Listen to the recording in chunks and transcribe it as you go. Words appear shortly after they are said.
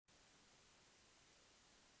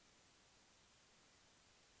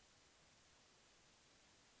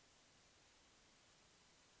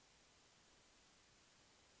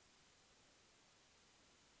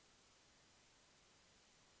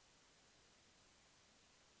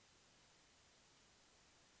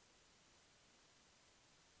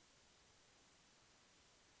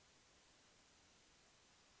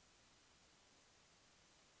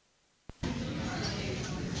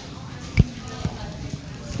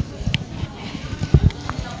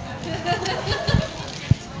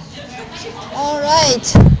All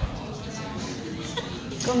right.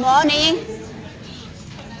 Good morning.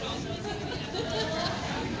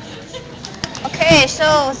 Okay,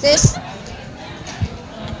 so this.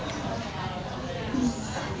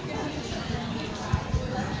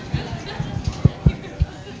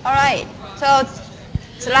 All right. So it's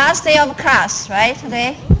the last day of class, right?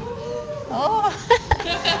 Today. Oh,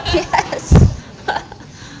 yes.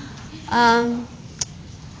 um,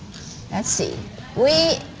 let's see.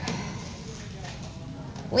 We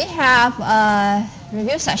we have a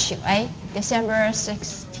review session, right? December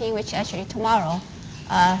 16, which actually tomorrow,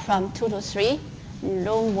 from 2 to 3, in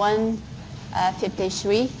room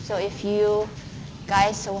 153. So if you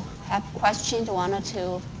guys have questions, wanted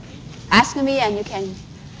to ask me, and you can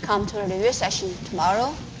come to the review session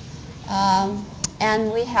tomorrow.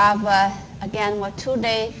 And we have, again, 2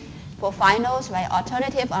 day for finals, right?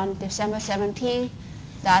 Alternative on December 17th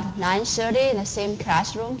at 9:30 in the same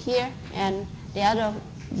classroom here. And the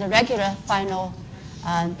regular final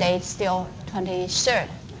date still 23rd.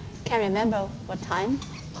 Can't remember what time.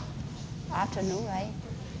 Afternoon, right?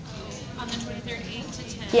 On the 23rd, 8 to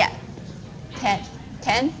 10. Yeah, 10.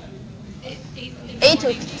 10? 8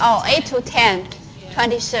 to 8 to 10,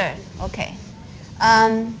 23rd. Okay.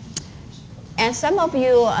 And some of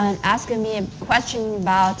you asking me a question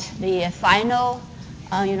about the final,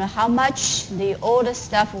 how much the older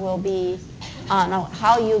stuff will be,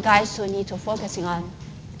 how you guys will need to focusing on.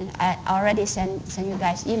 And I already sent you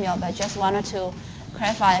guys email, but just wanted to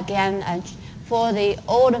clarify again. And for the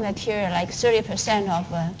older material, like 30% of,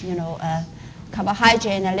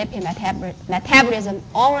 carbohydrate and lipid metabolism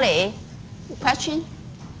only. Question?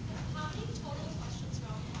 How many total questions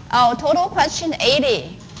Oh, total question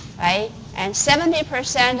 80, right? And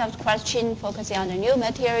 70% of question focusing on the new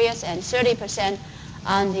materials and 30%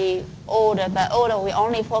 on the older, but older we're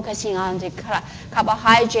only focusing on the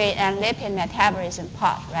carbohydrate and lipid metabolism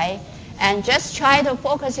part, right? And just try to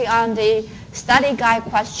focusing on the study guide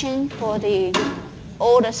question for the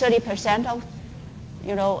older 30% of,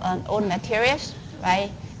 old materials, right?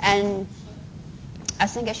 And I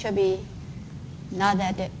think it should be not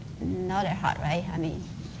that hard, right? I mean,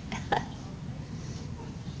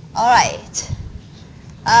 all right.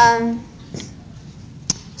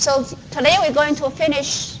 So today we're going to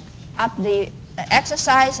finish up the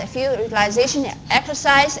exercise, a few utilization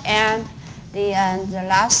exercise, and the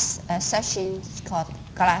last session is called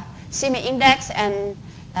glycemic index and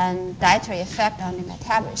dietary effect on the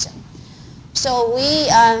metabolism. So we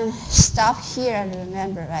stopped here,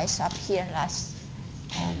 remember, right? Stopped here last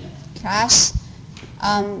class.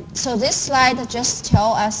 So this slide just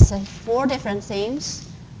tells us 4 different things.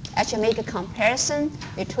 Actually make a comparison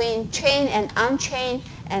between chain and unchained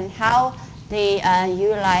and how they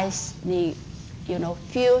utilize the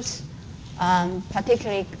fuels,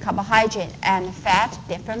 particularly carbohydrate and fat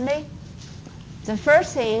differently. The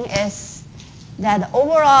first thing is that the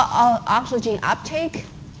overall oxygen uptake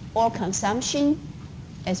or consumption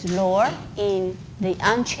is lower in the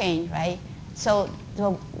unchained, right? So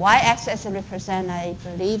the y-axis represents, I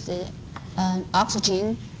believe, the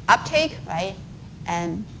oxygen uptake, right?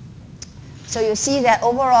 And so you see that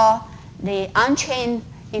overall, the unchained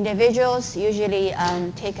individuals usually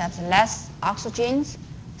take up less oxygen.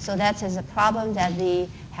 So that is a problem that they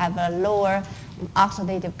have a lower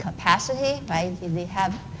oxidative capacity, right? They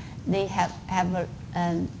have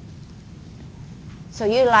so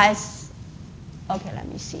utilize. Okay, let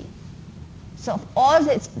me see. So all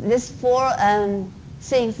these 4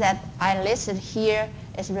 things that I listed here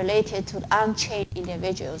is related to unchained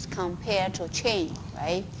individuals compared to chained,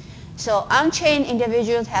 right? So unchained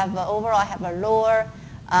individuals overall have a lower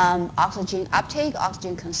oxygen uptake,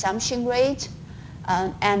 oxygen consumption rate,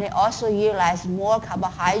 and they also utilize more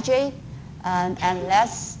carbohydrate and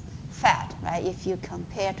less fat, right? If you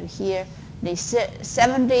compare to here, the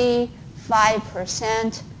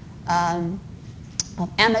 75% of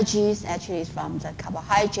energy is actually from the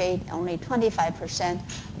carbohydrate, only 25% of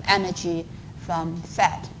energy from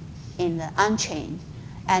fat in the unchained.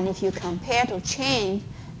 And if you compare to chained,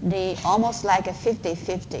 they almost like a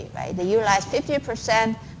 50-50, right? They utilize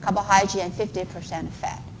 50% carbohydrate and 50%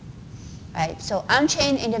 fat, right? So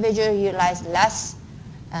unchained individuals utilize less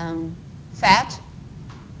fat,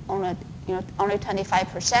 only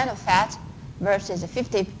 25% of fat versus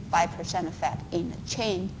 55% of fat in the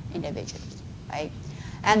chained individuals, right?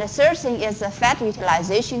 And the third thing is the fat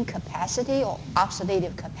utilization capacity or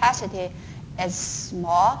oxidative capacity is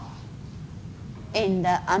small in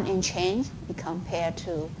the unchained compared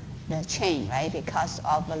to the chain, right? Because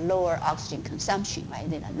of a lower oxygen consumption, right?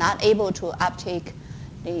 They are not able to uptake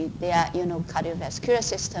their cardiovascular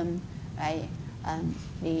system right?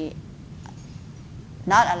 The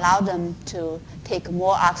not allow them to take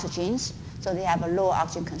more oxygens, so they have a lower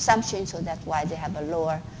oxygen consumption, so that's why they have a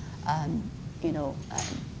lower,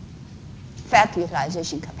 fat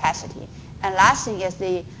utilization capacity. And last thing is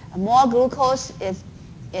the more glucose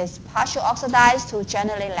is partially oxidized to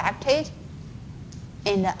generate lactate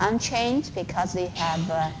in the unchained because they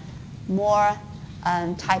have more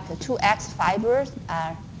type 2X fibers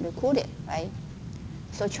are recruited, right?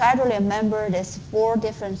 So try to remember these 4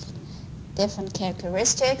 different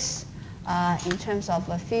characteristics in terms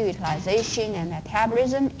of fuel utilization and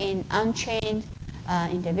metabolism in unchained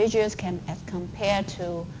individuals as compared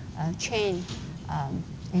to chained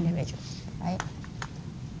individuals, right?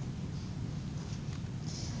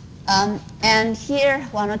 And here I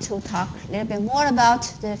wanted to talk a little bit more about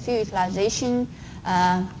the fuel utilization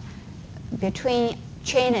between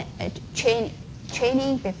chaining,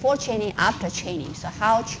 before chaining, after chaining. So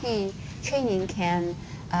how chaining can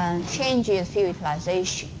change the fuel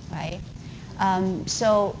utilization, right?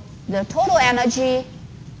 So the total energy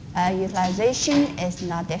utilization is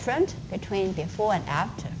not different between before and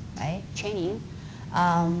after, right? Chaining.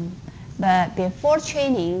 But before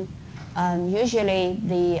chaining, usually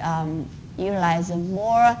they utilize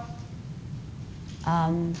more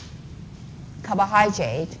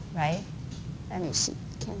carbohydrate, right? Let me see.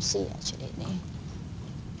 Can't see actually.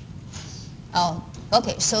 Oh,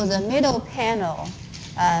 okay. So the middle panel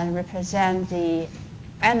represent the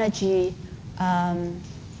energy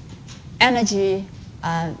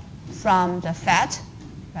from the fat,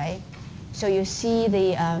 right? So you see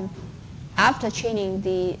the after chaining,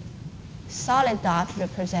 the solid dot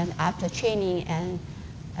represent after chaining, and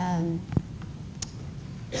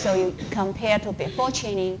so you compare to before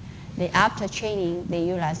chaining, the after chaining they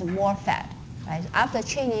utilize more fat, right? After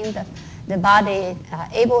chaining, the body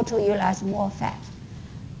able to utilize more fat.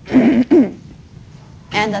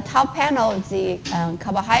 And the top panel is the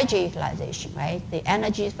carbohydrate utilization, right? The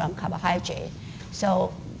energy from carbohydrate.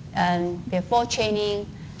 So before chaining,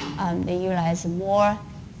 they utilize more.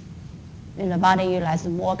 The body utilizes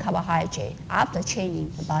more carbohydrate. After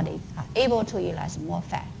chaining, the body are able to utilize more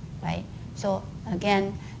fat, right? So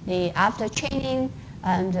again, the after chaining,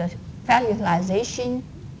 the fat utilization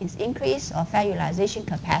is increased, or fat utilization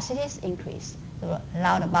capacity is increased to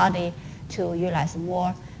allow the body to utilize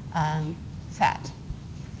more fat.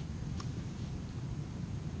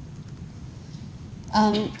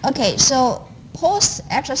 Okay, so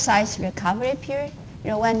post-exercise recovery period,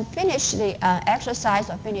 when finish the exercise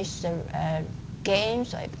or finish the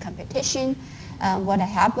games or competition, what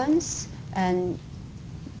happens and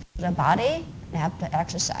the body after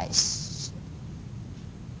exercise?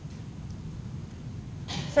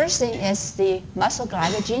 First thing is the muscle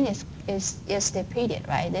glycogen is depleted,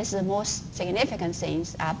 right? This is the most significant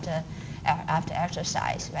things after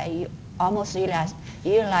exercise, right? You almost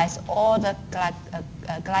utilize all the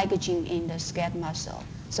glycogen in the skeletal muscle.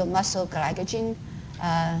 So muscle glycogen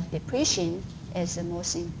depletion is the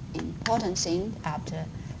most important thing after,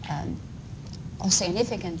 or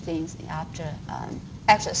significant things after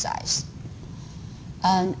exercise.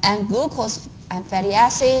 And glucose and fatty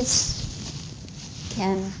acids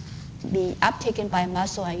can be uptaken by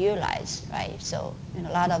muscle and utilized, right? So a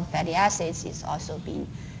lot of fatty acids is also being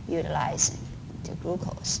utilized to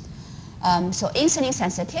glucose. So insulin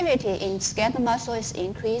sensitivity in skeletal muscle is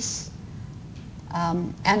increased.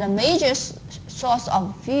 And a major source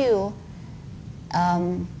of fuel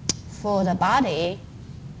for the body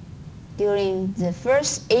during the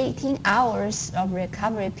first 18 hours of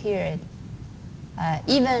recovery period,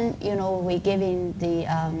 even we giving the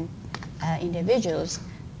individuals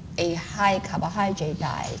a high carbohydrate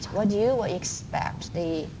diet, what do you expect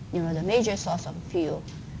the major source of fuel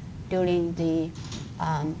during the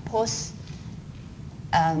post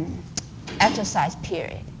exercise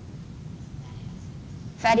period?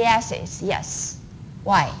 Fatty acids, yes.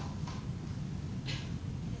 Why?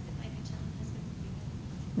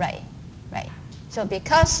 Right. So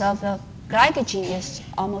because of the glycogen is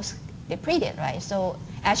almost depleted, right? So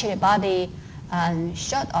actually, the body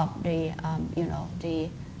shut off the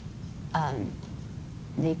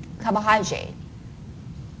carbohydrate.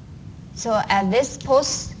 So at this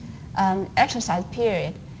post exercise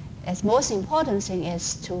period, the most important thing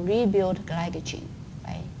is to rebuild glycogen,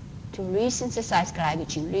 right? To resynthesize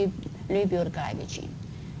glycogen, rebuild glycogen.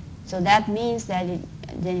 So that means that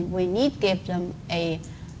then we need to give them a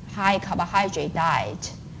high carbohydrate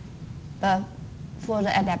diet. But for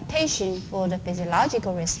the adaptation, for the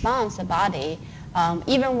physiological response of the body,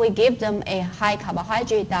 even we give them a high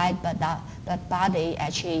carbohydrate diet, but the body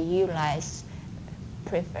actually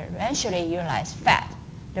preferentially utilize fat.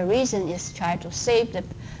 The reason is try to save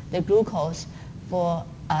the glucose for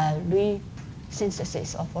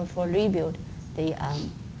resynthesis or for rebuild the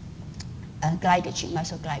glycogen,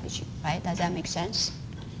 muscle glycogen, right? Does that make sense?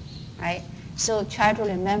 Right? So try to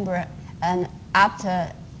remember, and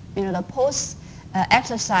after the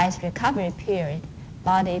post-exercise recovery period,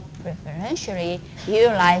 body preferentially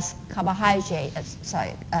utilize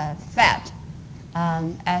fat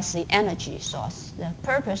as the energy source. The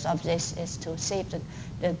purpose of this is to save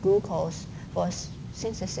the glucose for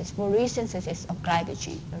resynthesis of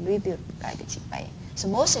glycogen, rebuild glycogen, right? So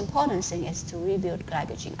most important thing is to rebuild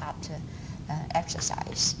glycogen after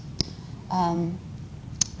exercise. And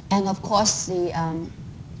of course, the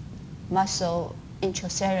muscle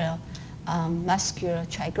intracellular muscular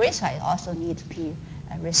triglyceride also need to be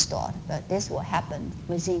restored, but this will happen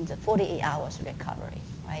within the 48 hours recovery,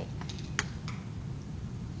 right?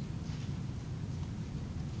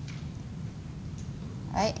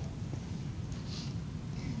 Right?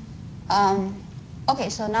 Okay,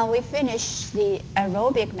 so now we finish the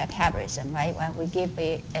aerobic metabolism, right? When we give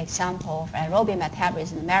an example of aerobic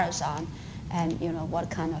metabolism in marathon, and what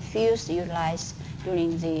kind of fuels to utilize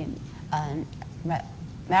during the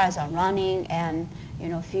marathon running, and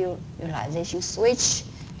fuel utilization switch,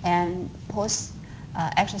 and post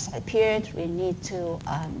exercise period, we need to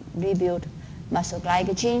rebuild muscle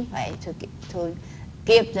glycogen, right? To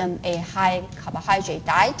give them a high carbohydrate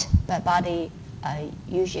diet, but body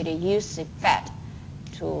usually use the fat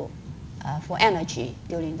for energy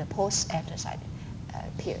during the post-exercise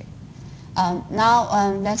period.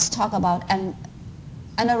 Now let's talk about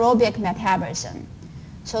anaerobic metabolism.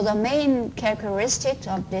 So the main characteristic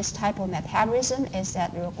of this type of metabolism is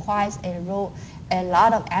that it requires a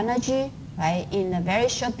lot of energy, right, in a very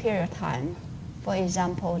short period of time. For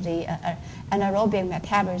example, the anaerobic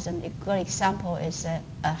metabolism, a good example is a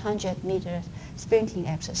 100-meter sprinting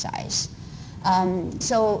exercise.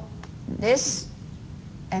 So this,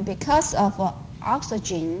 and because of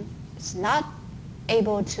oxygen is not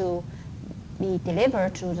able to be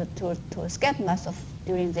delivered to the skeletal muscle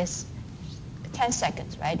during this 10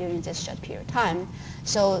 seconds, right, during this short period of time,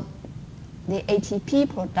 so the ATP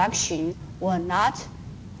production will not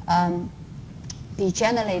be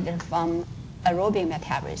generated from aerobic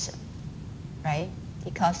metabolism, right,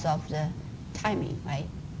 because of the timing, right,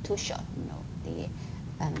 too short,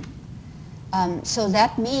 so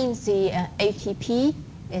that means the ATP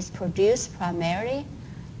is produced primarily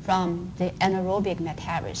from the anaerobic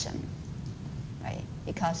metabolism, right,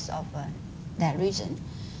 because of that reason.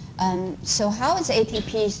 So how is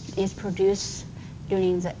ATP is produced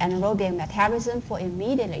during the anaerobic metabolism for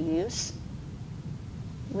immediate use?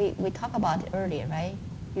 We talked about it earlier, right?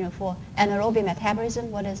 For anaerobic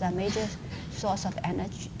metabolism, what is a major source of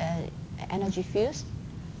energy fuels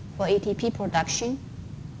for ATP production?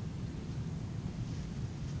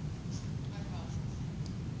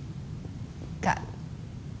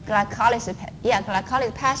 Glycolysis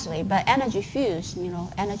pathway, but energy fuels,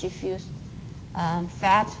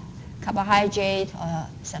 fat, carbohydrate, or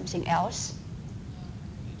something else.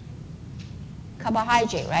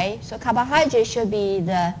 Carbohydrate, right? So carbohydrate should be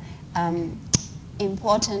the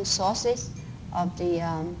important sources of the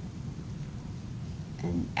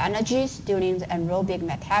energies during the anaerobic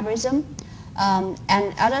metabolism.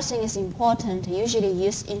 And other thing is important, usually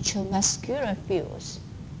use intramuscular fuels,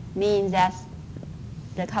 means that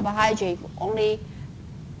the carbohydrate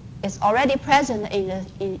is already present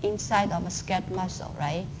inside of a skeletal muscle,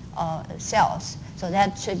 right, or cells. So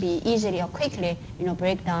that should be easily or quickly,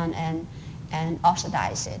 break down and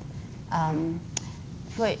oxidize it.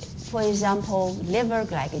 For example, liver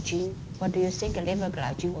glycogen. What do you think liver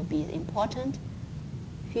glycogen will be important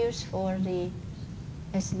fuels for the?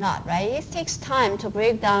 It's not, right? It takes time to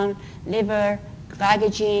break down liver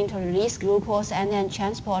glycogen to release glucose and then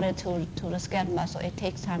transport it to the skeletal muscle. It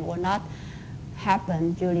takes time. Will not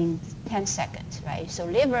happen during 10 seconds, right? So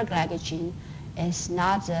liver glycogen is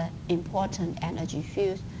not the important energy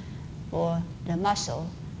fuel for the muscle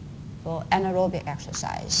for anaerobic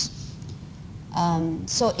exercise.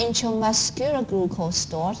 So intramuscular glucose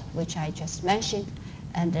stored, which I just mentioned,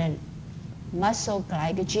 and then muscle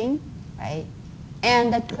glycogen, right?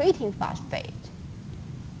 And the creatine phosphate.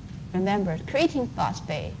 Remember, creatine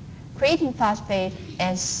phosphate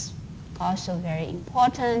is also very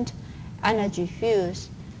important energy fuels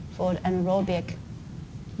for anaerobic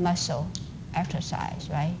muscle exercise,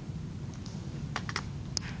 right?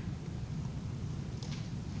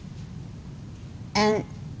 And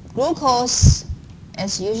glucose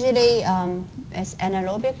is usually is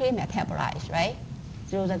anaerobically metabolized, right,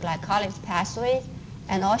 through the glycolysis pathway,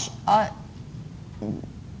 and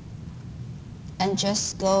and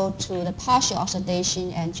just go to the partial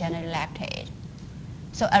oxidation and generate lactate.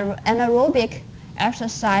 So anaerobic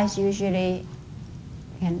exercise usually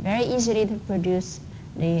can very easily to produce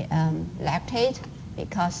the lactate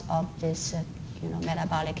because of this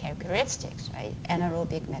metabolic characteristics, right?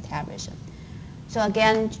 Anaerobic metabolism. So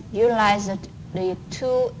again, utilize the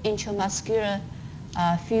two intramuscular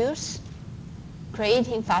fuels,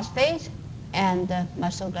 creatine phosphate and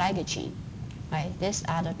muscle glycogen, right? These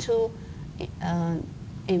are the two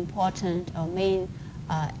important or main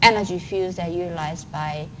energy fuels that are utilized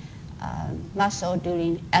by muscle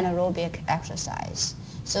during anaerobic exercise.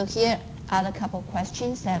 So here are a couple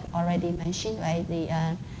questions that I've already mentioned, right?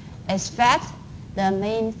 Is fat the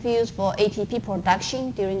main fuels for ATP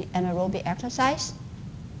production during anaerobic exercise?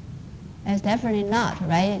 It's definitely not,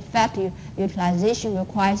 right? Fat utilization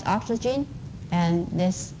requires oxygen, and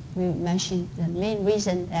this we mentioned the main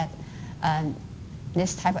reason that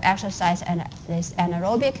this type of exercise and is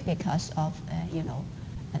anaerobic because of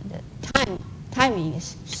the timing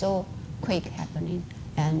is so quick happening,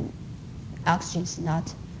 and oxygen is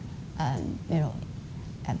not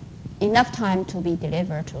enough time to be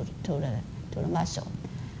delivered to the muscle.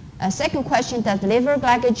 Second question, does liver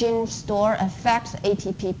glycogen store affect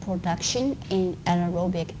ATP production in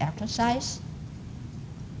anaerobic exercise?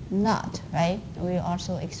 Not, right? We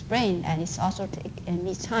also explained, and it's also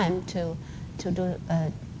needs time to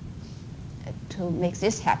make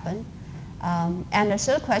this happen. And the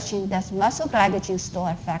third question, does muscle glycogen store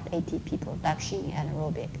affect ATP production in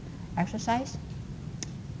anaerobic exercise?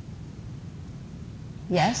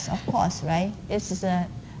 Yes, of course, right? This is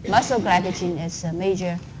muscle glycogen is a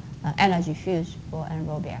major energy fuel for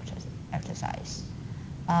anaerobic exercise.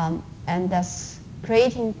 And does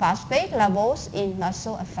creatine phosphate levels in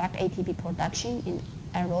muscle affect ATP production in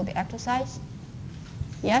aerobic exercise?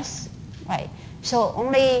 Yes, right. So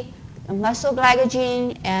only muscle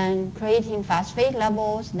glycogen and creatine phosphate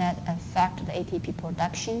levels that affect the ATP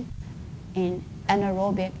production in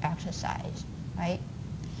anaerobic exercise, right?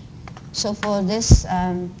 So for this,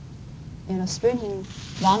 sprinting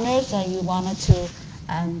runners, you wanted to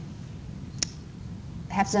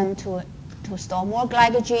have them to store more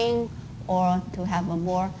glycogen or to have a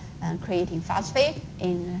more creatine phosphate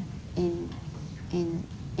in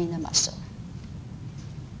the muscle.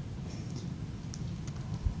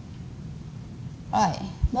 All right,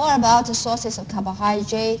 more about the sources of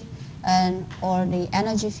carbohydrate or the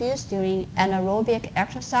energy fuels during anaerobic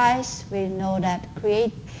exercise. We know that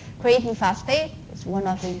creatine phosphate is one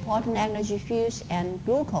of the important energy fuels, and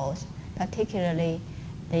glucose, particularly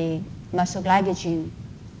the muscle glycogen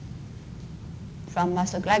from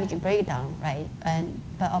muscle glycogen breakdown, right?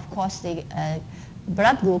 But of course, the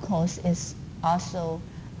blood glucose is also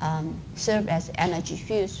served as energy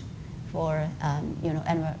fuels for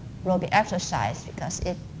anaerobic exercise because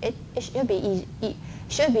it should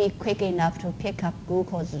be quick enough to pick up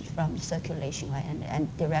glucose from the circulation, right,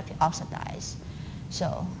 and directly oxidize.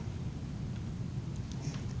 So.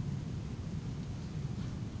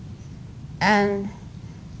 And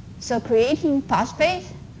so creatine phosphate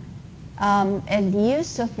is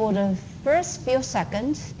used for the first few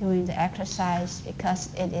seconds during the exercise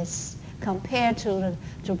because it is compared to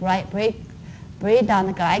break down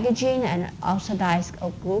the glycogen and oxidize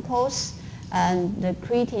glucose. And the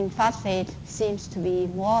creatine phosphate seems to be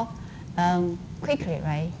more quickly,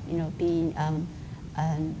 right? Being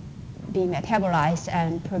metabolized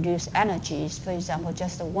and produce energies. For example,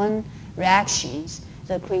 just one reactions.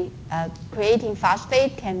 The creatine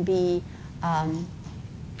phosphate can be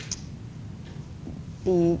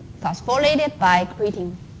phosphorylated by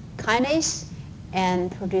creatine kinase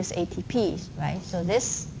and produce ATP, right? So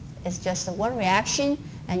this is just one reaction,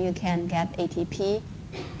 and you can get ATP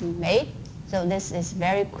made. So this is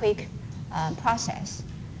very quick process.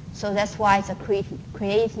 So that's why the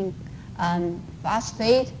creatine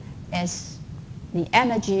phosphate is the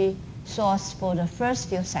energy source for the first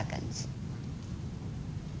few seconds.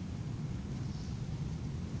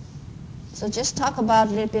 So just talk about a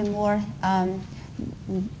little bit more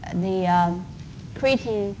the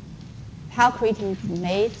creatine, how creatine is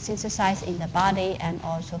made, synthesized in the body, and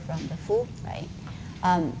also from the food, right?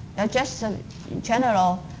 Just in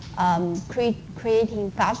general,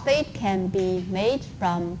 creatine phosphate can be made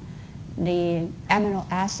from the amino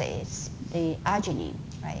acids, the arginine,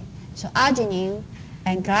 right? So arginine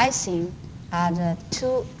and glycine are the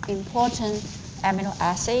two important amino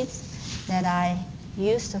acids that are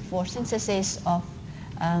used for synthesis of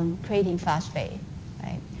creatine phosphate,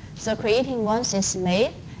 right? So creatine once is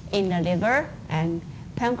made in the liver and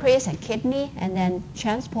pancreas and kidney, and then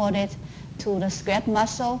transported to the skeletal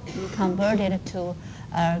muscle and converted to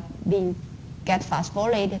being get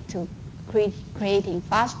phosphorylated to creating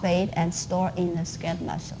phosphate and store in the skeletal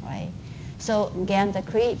muscle, right? So again, the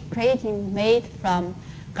creatine made from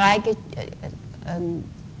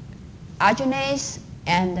arginase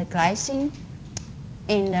and the glycine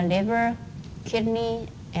in the liver, kidney,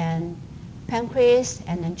 and pancreas,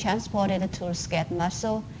 and then transported to the skeletal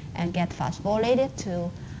muscle and get phosphorylated to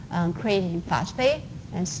creatine phosphate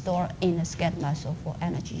and store in the skeletal muscle for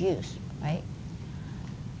energy use, right?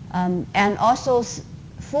 And also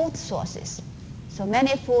food sources. So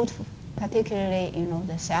many food, particularly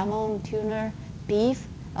the salmon, tuna, beef,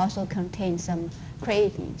 also contain some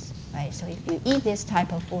creatines, right? So if you eat this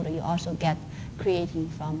type of food, you also get creatine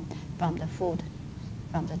from the food,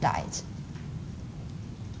 from the diet.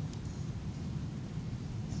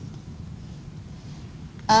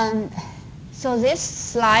 So this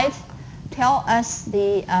slide tells us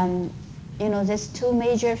these two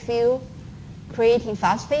major fields, creatine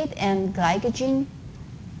phosphate and glycogen,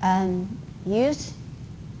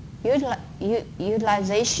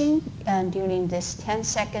 utilization during this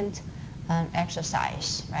 10-second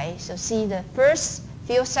exercise, right? So see the first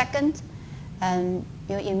few seconds, you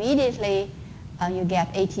immediately you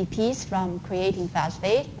get ATPs from creatine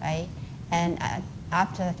phosphate, right? And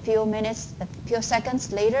after a few minutes, a few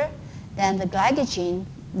seconds later, then the glycogen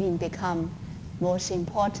will become most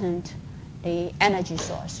important, the energy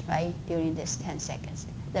source, right, during this 10 seconds.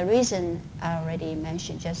 The reason I already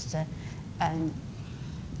mentioned, just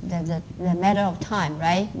the matter of time,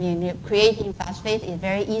 right? Creatine phosphate is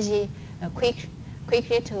very easy,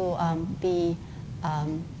 quickly to be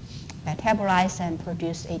metabolized and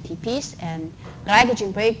produce ATPs, and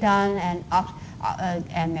glycogen breakdown and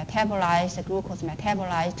metabolize the glucose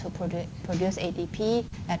metabolized to produce ATP.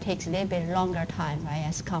 That takes a little bit longer time, right,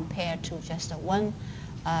 as compared to just one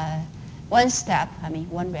step.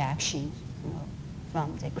 One reaction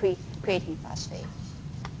from the creatine phosphate.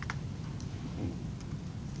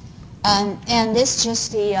 And this is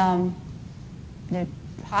just the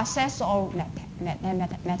process or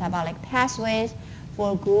metabolic pathways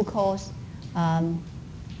for glucose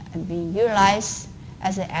being utilized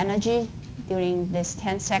as an energy during this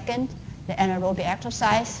 10 seconds. The anaerobic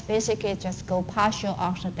exercise basically just go partial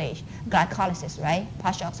oxidation, glycolysis, right?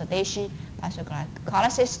 Partial oxidation, partial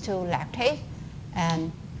glycolysis to lactate,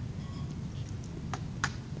 and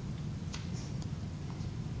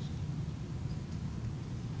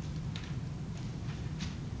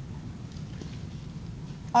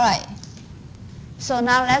all right. So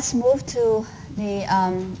now let's move to the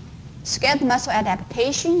skeletal muscle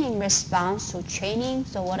adaptation in response to training.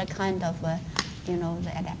 So what kind of the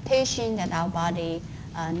adaptation that our body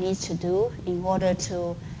needs to do in order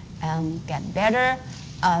to get better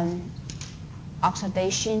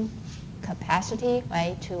oxidation capacity,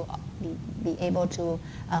 right? To be able to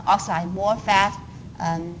oxidize more fat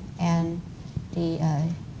and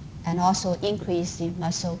also increase the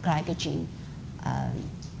muscle glycogen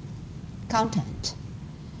content.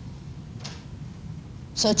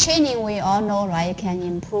 So training, we all know, right, can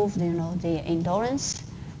improve the endurance.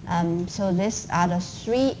 So these are the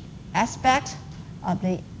three aspects of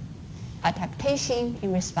the adaptation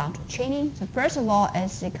in response to training. So first of all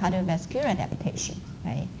is the cardiovascular adaptation,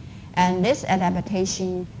 right? And this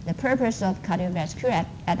adaptation, the purpose of cardiovascular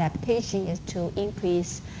adaptation is to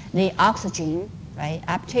increase the oxygen, right,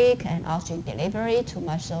 uptake and oxygen delivery to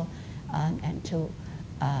muscle and to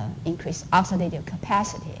increase oxidative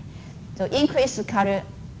capacity. So increase the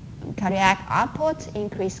cardiac output,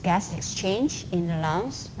 increase gas exchange in the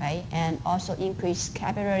lungs, right, and also increase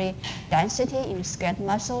capillary density in the skeletal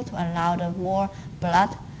muscle to allow the more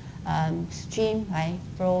blood stream, right,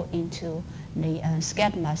 flow into the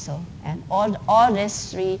skeletal muscle. And all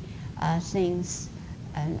these three things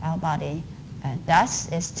our body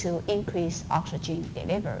does is to increase oxygen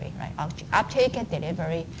delivery, right, oxygen uptake and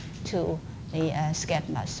delivery to the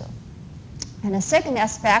skeletal muscle. And the second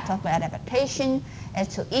aspect of adaptation is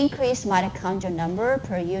to increase mitochondrial number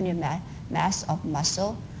per unit mass of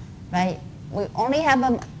muscle, right? We only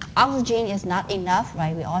have oxygen is not enough,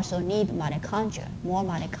 right? We also need mitochondria, more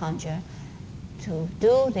mitochondria to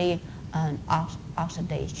do the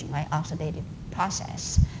oxidation, right? Oxidative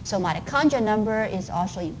process. So mitochondrial number is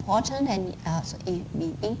also important and also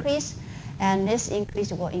be increased, and this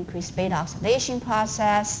increase will increase beta oxidation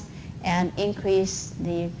process and increase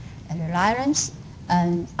the reliance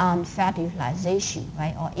on fat utilization,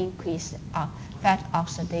 right, or increase fat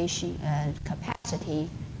oxidation capacity,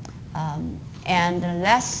 and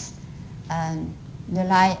less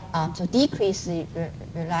to decrease the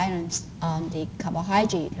reliance on the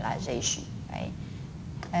carbohydrate utilization, right?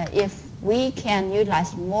 If we can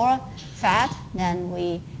utilize more fat, then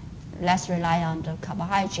we less rely on the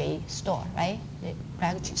carbohydrate store, right? The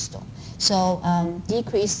glycogen store. So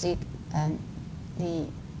decrease the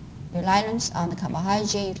reliance on the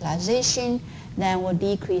carbohydrate utilization, then will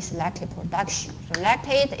decrease lactate production. So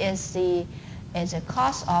lactate is a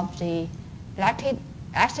cause of the lactate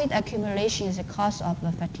acid accumulation is a cause of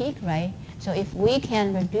fatigue, right? So if we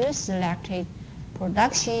can reduce the lactate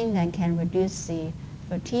production, then can reduce the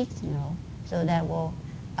fatigue, so that will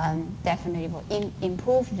definitely will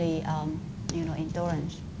improve the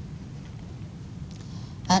endurance.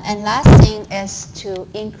 And last thing is to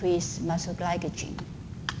increase muscle glycogen,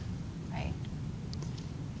 right?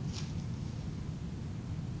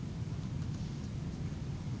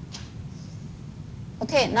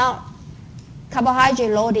 Okay, now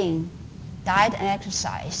carbohydrate loading, diet and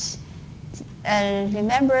exercise.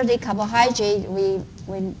 Remember the carbohydrate, we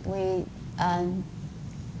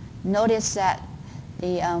notice that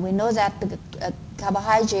we know that the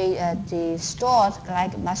carbohydrate, the stored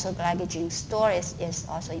muscle glycogen store is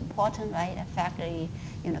also important, right? Affect the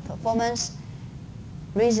performance.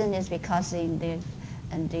 Reason is because during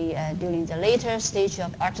the later stage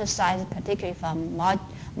of exercise, particularly from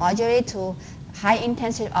moderate to high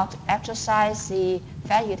intensity of exercise, the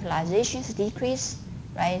fat utilizations decrease,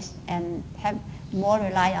 right? And have more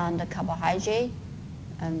rely on the carbohydrate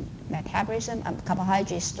metabolism and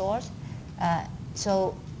carbohydrate stores.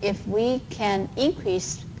 So if we can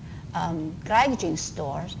increase glycogen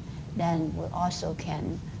stores, then we also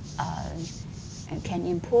can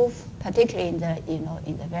improve, particularly in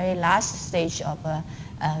the very last stage of a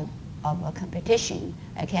competition.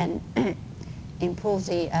 I can improve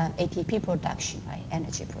the ATP production, right?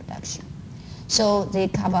 Energy production. So the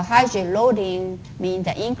carbohydrate loading means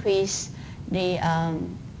the increase the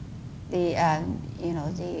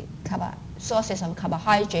sources of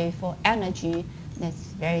carbohydrate for energy. That's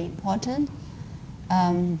very important.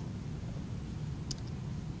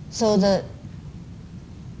 So the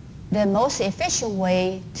most efficient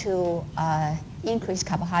way to increase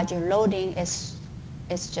carbohydrate loading is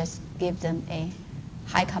just give them a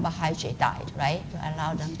high carbohydrate diet, right? To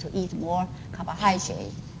allow them to eat more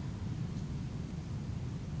carbohydrate.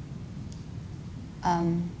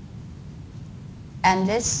 And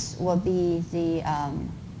this will be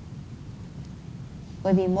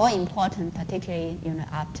more important, particularly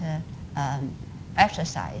after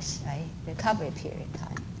exercise, right? Recovery period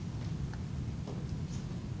time.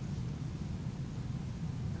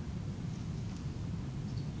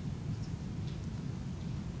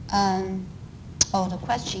 The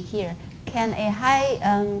question here: can a high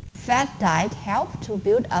fat diet help to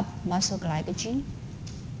build up muscle glycogen?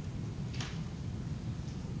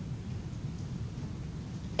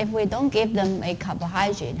 If we don't give them a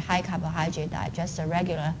high carbohydrate diet, just a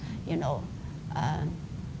regular,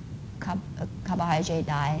 carbohydrate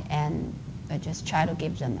diet, and just try to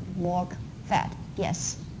give them more fat.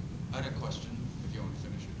 Yes. I had a question. If you want to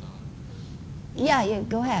finish your thought. Yeah.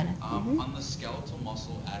 Go ahead. On the skeletal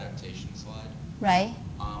muscle adaptation slide. Right.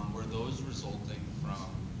 Were those resulting from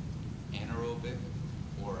anaerobic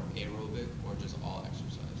or aerobic, or just all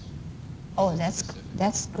exercise? Oh,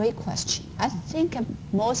 that's a great question. I think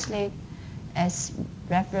mostly as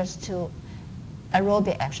refers to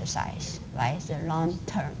aerobic exercise, right? The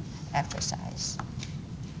long-term exercise.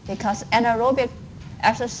 Because anaerobic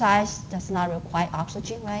exercise does not require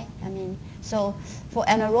oxygen, right? So for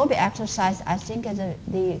anaerobic exercise, I think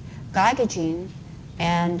the glycogen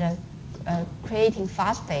and creating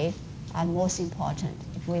phosphate are most important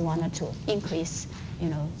if we wanted to increase,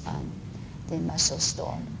 the muscle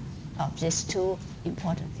store of these two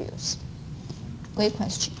important fuels. Great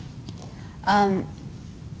question.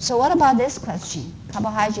 So what about this question?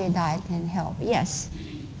 Carbohydrate diet can help. Yes. Would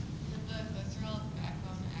the glycerol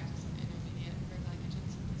backbone act as an intermediate for glycogen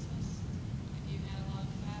synthesis if you had a lot of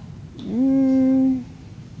fat?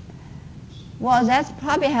 Well, that's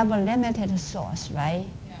probably have a limited source, right?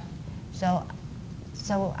 Yeah.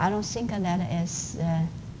 So I don't think that is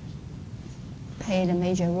played a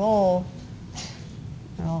major role,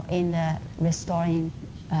 in the restoring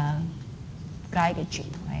glycogen,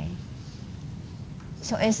 right?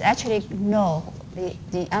 So it's actually no.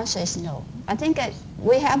 The answer is no. I think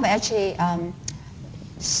we have actually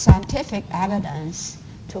scientific evidence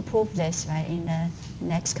to prove this, right? In the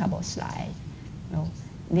next couple of slides.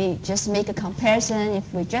 We just make a comparison.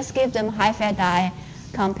 If we just give them high-fat diet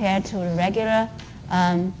compared to the regular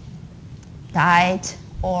diet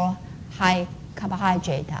or high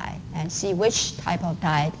carbohydrate diet, and see which type of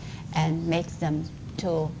diet and make them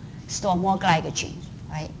to store more glycogen,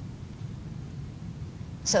 right?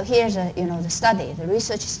 So here's the study, the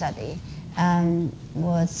research study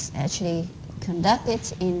was actually conducted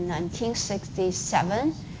in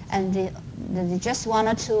 1967, and they just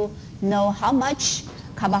wanted to know how much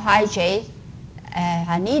carbohydrate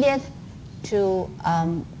are needed to,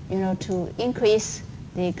 to increase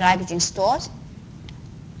the glycogen stores.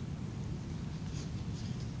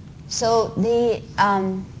 So they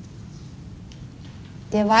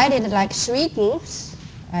divided like 3 groups,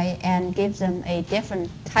 right, and give them a different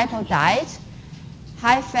type of diet.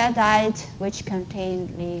 High-fat diet, which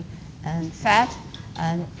contains the fat,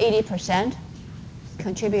 80%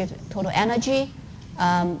 contribute total energy,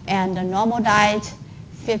 and the normal diet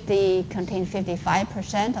contains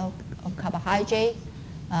 55% of carbohydrate,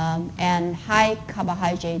 and high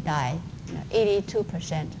carbohydrate diet,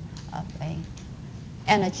 82% of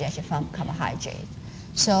energy actually from carbohydrate.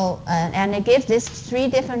 So, and they give these 3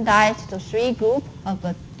 different diets to 3 groups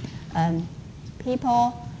of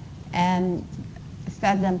people and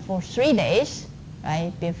fed them for 3 days,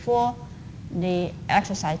 right, before the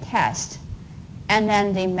exercise test. And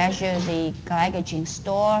then they measure the glycogen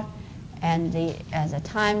store and the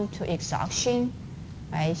time to exhaustion,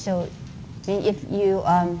 right? So if you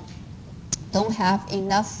don't have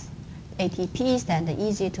enough ATPs, then it's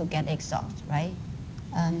easy to get exhausted, right?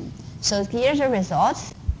 So here's the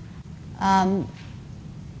results.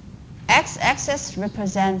 X-axis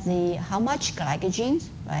represents how much glycogen,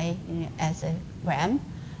 right, as a gram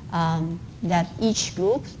that each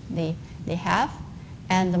group they have,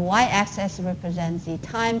 and the y-axis represents the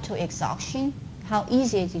time to exhaustion, how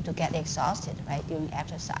easy is it to get exhausted, right, during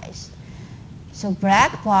exercise. So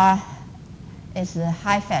black bar is the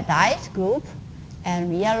high-fat diet group,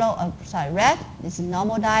 and red is the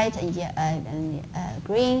normal diet, and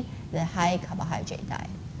green the high carbohydrate diet,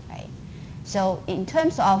 right? So in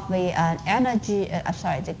terms of the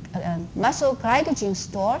muscle glycogen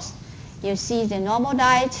stores, you see the normal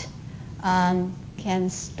diet can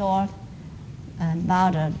store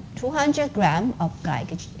about 200 grams of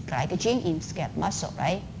glycogen in skeletal muscle,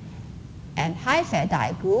 right? And high-fat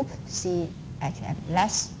diet group actually have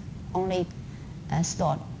less, only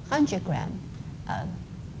stored 100 grams of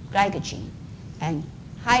glycogen, and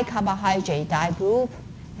high carbohydrate diet group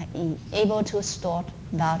is able to store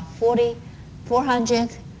about 400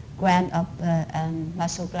 grams of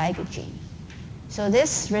muscle glycogen. So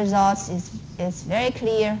this result is very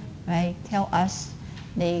clear, right? Tell us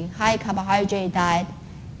the high carbohydrate diet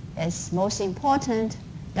is most important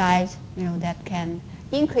diet, that can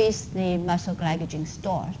increase the muscle glycogen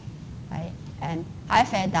store, right? And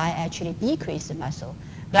high-fat diet actually decrease the muscle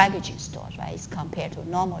glycogen stores, right, as compared to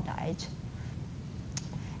normal diet.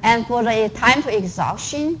 And for the time to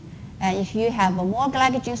exhaustion, if you have more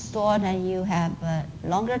glycogen stored, then you have a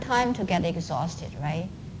longer time to get exhausted, right?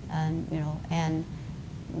 And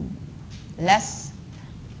less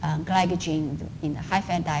glycogen in the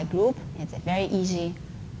high-fat diet group, it's very easy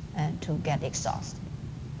to get exhausted.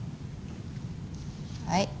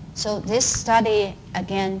 Right? So this study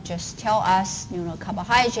again just tell us,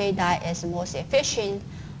 carbohydrate diet is the most efficient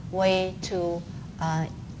way to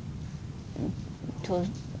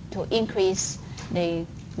increase the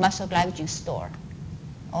muscle glycogen store,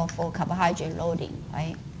 or for carbohydrate loading,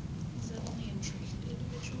 right? Is it only in trained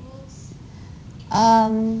individuals?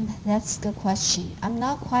 That's a good question. I'm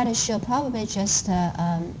not quite sure. Probably just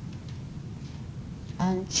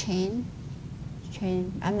unchained.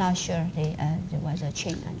 I'm not sure there was a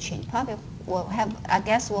chain unchained. Probably we'll have. I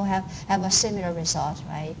guess we'll have a similar result,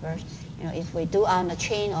 right? First, if we do on the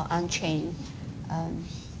chain or unchained.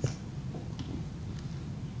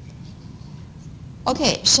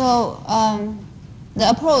 Okay, so the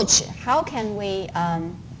approach. How can we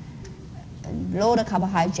lower the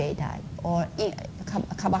carbohydrate diet or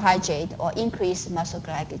carbohydrate or increase muscle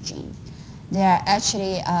glycogen? There are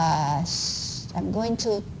actually I'm going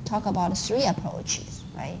to talk about 3 approaches,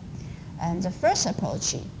 right? And the first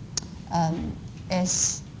approach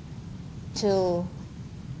is to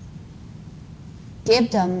give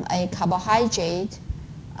them a carbohydrate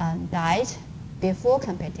diet before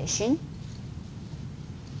competition.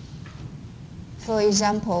 For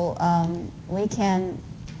example, we can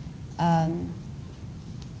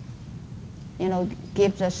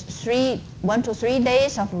give the 1 to 3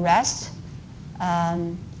 days of rest,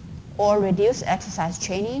 or reduce exercise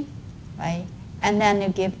training, right? And then you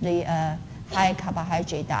give the high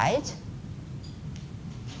carbohydrate diet,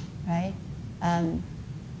 right?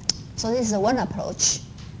 So this is one approach.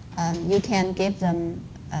 You can give them,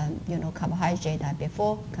 carbohydrate diet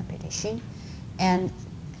before competition. And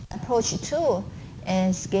approach 2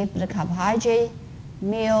 is give the carbohydrate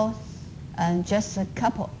meal just a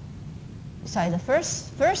couple the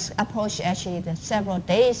first approach actually the several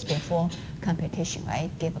days before competition, right?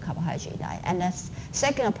 Give a carbohydrate diet. And the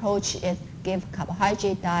second approach is give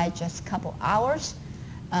carbohydrate diet just a couple hours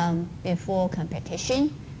before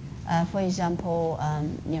competition. For example,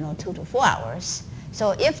 2 to 4 hours.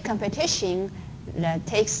 So if competition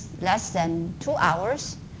takes less than 2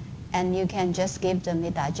 hours, and you can just give them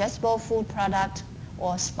a digestible food product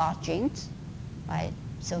or sport drinks, right?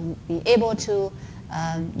 So be able to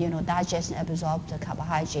digest and absorb the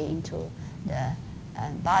carbohydrate into the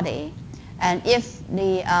body. And if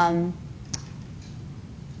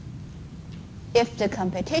the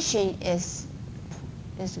competition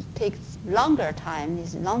takes longer time,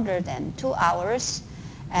 is longer than 2 hours,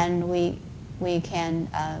 and we can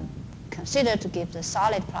consider to give the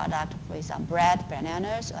solid product, for example, bread,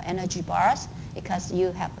 bananas, or energy bars, because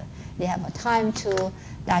they have a time to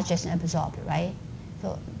digest and absorb, right?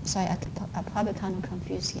 So sorry, I probably kind of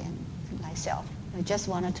confused myself. I just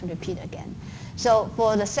wanted to repeat again. So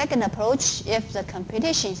for the second approach, if the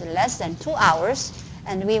competition is less than 2 hours,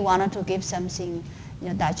 and we wanted to give something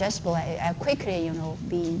digestible, quickly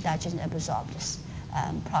being digested and absorbed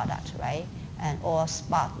product, right? Or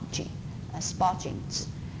sport drinks.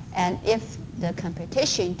 And if the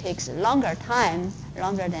competition takes longer time,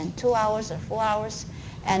 longer than 2 hours or 4 hours,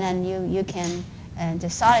 and then you can, the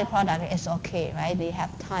solid product is okay, right? They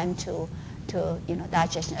have time to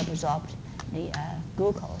digest and absorb the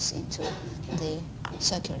glucose into the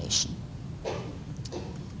circulation.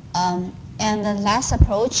 And the last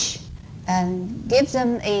approach, give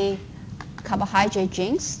them a carbohydrate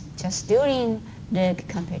drinks just during the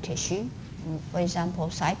competition. For example,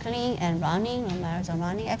 cycling and running, or marathon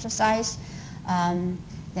running exercise. Then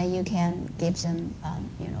you can give them,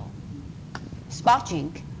 sport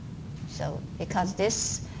drink. So because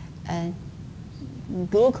this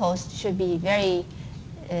glucose should be very,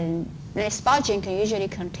 the sport drink usually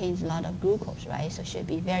contains a lot of glucose, right? So it should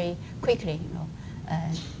be very quickly,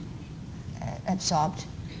 absorbed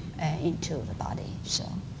into the body. So,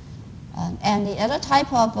 and the other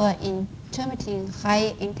type of intermittent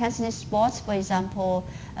high intensity sports, for example,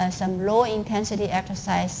 some low intensity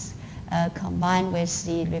exercise combined with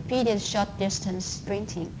the repeated short distance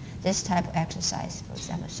sprinting, this type of exercise, for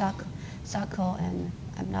example, soccer, and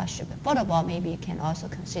I'm not sure, but football maybe you can also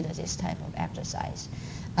consider this type of exercise.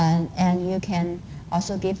 And you can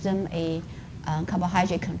also give them a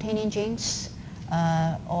carbohydrate containing drinks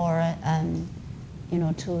or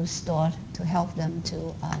to help them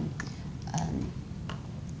to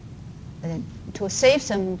save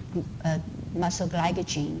some muscle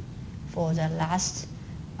glycogen for the last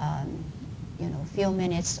few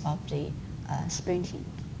minutes of the sprinting,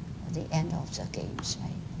 at the end of the games,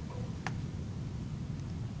 right?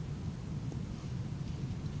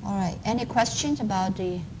 All right. Any questions about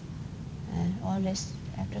all this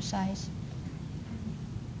exercise?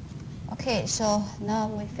 Okay, so now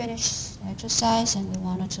we finished the exercise, and we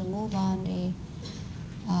wanted to move on the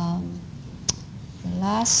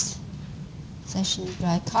last session,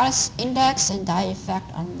 glycolysis index and diet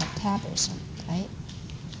effect on metabolism, right?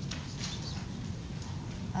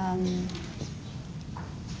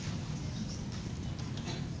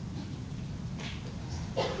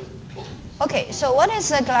 Okay, so what is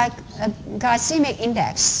the glycemic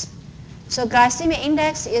index? So glycemic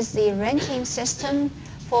index is the ranking system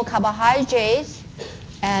for carbohydrates,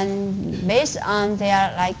 and based on their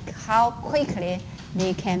how quickly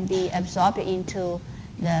they can be absorbed into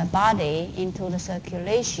the body, into the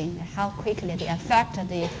circulation, how quickly they affect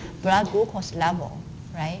the blood glucose level,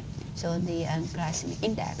 right? So the glycemic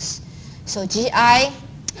index. So GI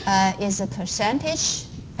is a percentage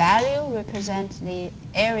value, represent the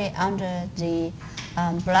area under the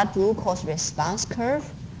blood glucose response curve.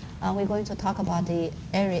 We're going to talk about the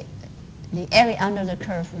area under the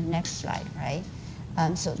curve in the next slide, right?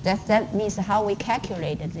 So that means how we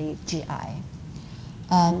calculated the GI.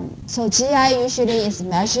 So GI usually is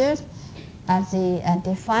measured at the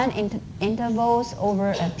defined intervals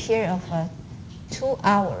over a period of 2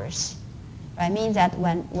 hours. Right? Means that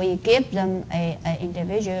when we give them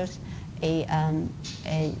individuals a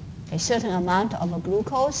certain amount of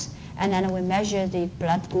glucose, and then we measure the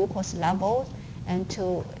blood glucose level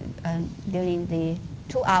during the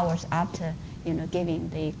 2 hours after giving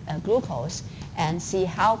the glucose, and see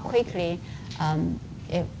how quickly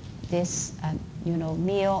if this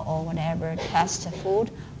meal or whatever fast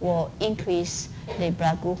food will increase the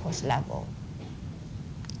blood glucose level.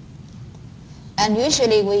 And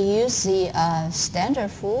usually we use the standard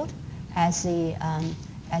food as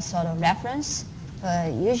sort of reference.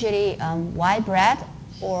 Usually white bread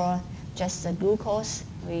or just the glucose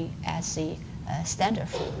as the standard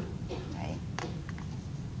food, right?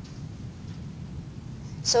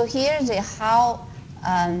 So here's how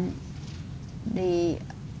the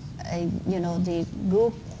the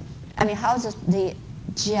group, how the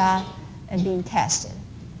GI is being tested.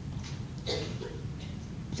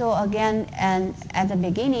 So again, and at the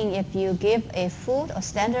beginning, if you give a food or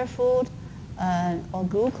standard food or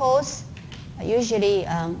glucose, usually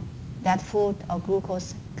that food or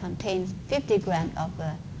glucose contains 50 grams of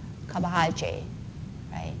carbohydrate,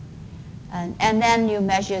 right? And then you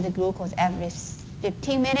measure the glucose every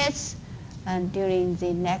 15 minutes and during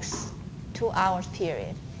the next 2 hours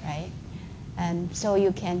period, right? And so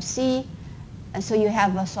you can see, and so you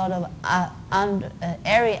have a sort of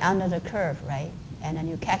area under the curve, right? And then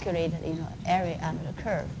you calculate area under the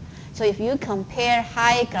curve. So if you compare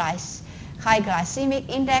high glycemic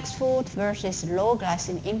index food versus low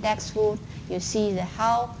glycemic index food, you see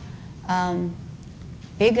how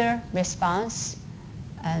bigger response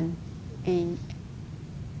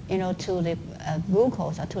to the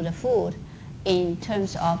glucose or to the food in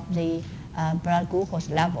terms of the blood glucose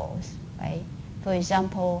levels, right? For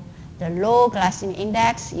example, the low glycemic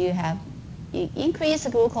index, you increase the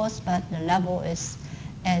glucose, but the level is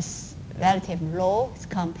relatively low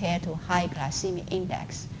compared to high glycemic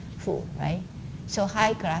index food, right? So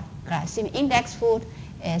high glycemic index food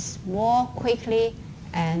is more quickly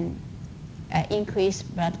and increase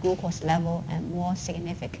blood glucose level and more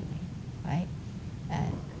significantly, right?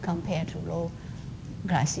 And compared to low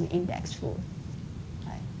glycemic index food,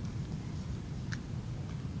 right?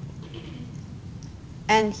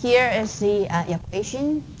 And here is the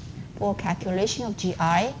equation for calculation of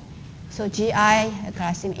GI. So GI,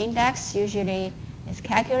 glycemic index, usually is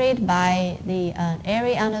calculated by the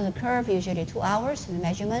area under the curve, usually 2 hours in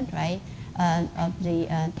measurement, right, of the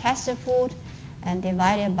tested food, and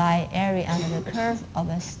divided by area under the curve of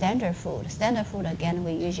a standard food. Standard food, again,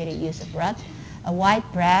 we usually use a white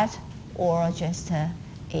bread or just a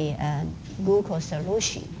glucose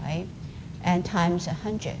solution, right, and times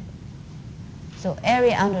 100. So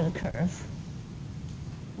area under the curve,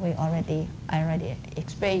 I already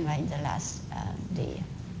explained right in the last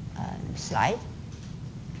slide.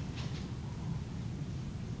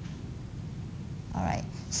 All right.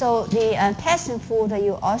 So the testing food,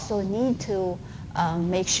 you also need to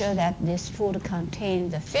make sure that this food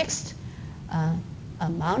contains the fixed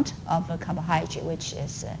amount of carbohydrate, which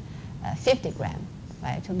is 50 grams,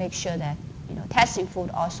 right? To make sure that testing food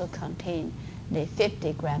also contains the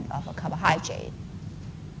 50 grams of carbohydrate.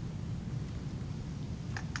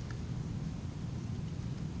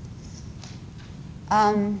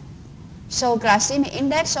 So glycemic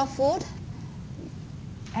index of food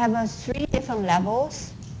have 3 different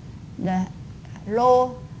levels: the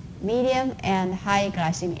low, medium, and high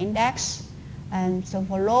glycemic index. And so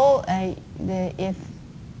for low, if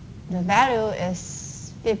the value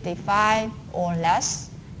is 55 or less,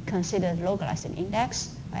 considered low glycemic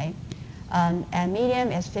index, right? And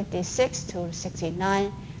medium is 56 to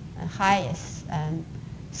 69, and high is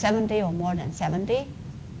 70 or more than 70.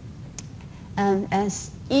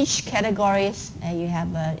 As each categories, you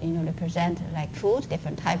have represent like food,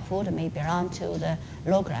 different type food may belong to the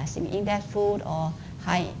low glycemic index food or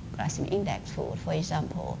high glycemic index food. For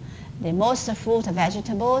example, the most fruit and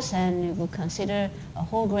vegetables, and we consider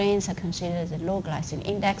whole grains are considered the low glycemic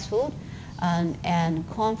index food, and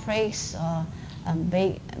cornflakes or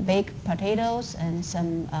baked potatoes and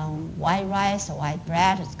some white rice or white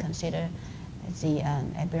bread is considered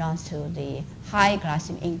it belongs to the high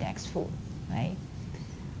glycemic index food, right?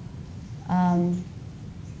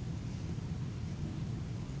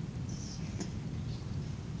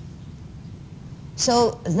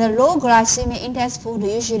 So the low glycemic index food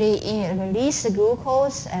usually release the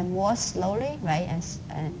glucose and more slowly, right,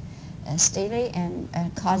 and steadily, and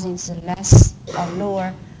causing less or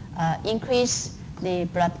lower increase the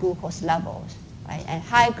blood glucose levels, right? And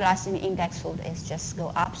high glycemic index food is just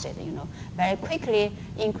go opposite, very quickly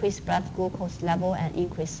increase blood glucose level and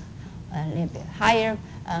increase a little bit higher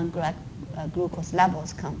glucose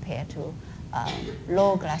levels compared to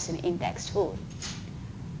low glycemic index food.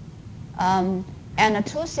 And the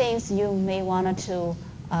 2 things you may want to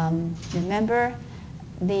remember,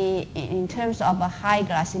 in terms of a high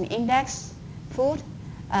glycemic index food,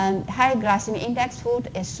 high glycemic index food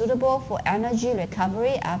is suitable for energy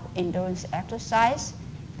recovery after endurance exercise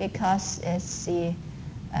because it's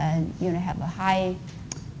have a high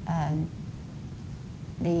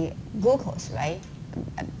the glucose, right?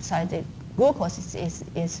 So the glucose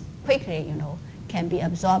is quickly can be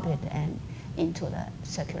absorbed and into the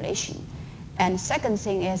circulation. And second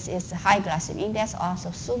thing is high glycemic index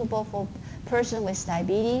also suitable for person with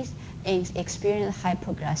diabetes and experience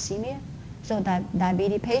hypoglycemia So that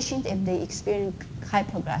diabetes patients, if they experience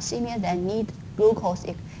hypoglycemia, they need glucose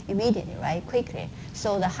immediately, right, quickly.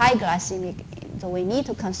 So the high glycemic, so we need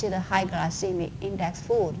to consider high glycemic index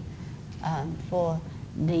food for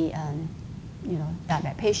the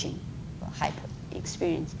diabetic patient who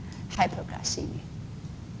experience hyperglycemia.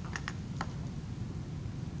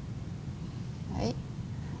 Right?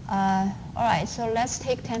 All right, so let's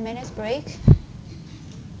take 10 minutes break.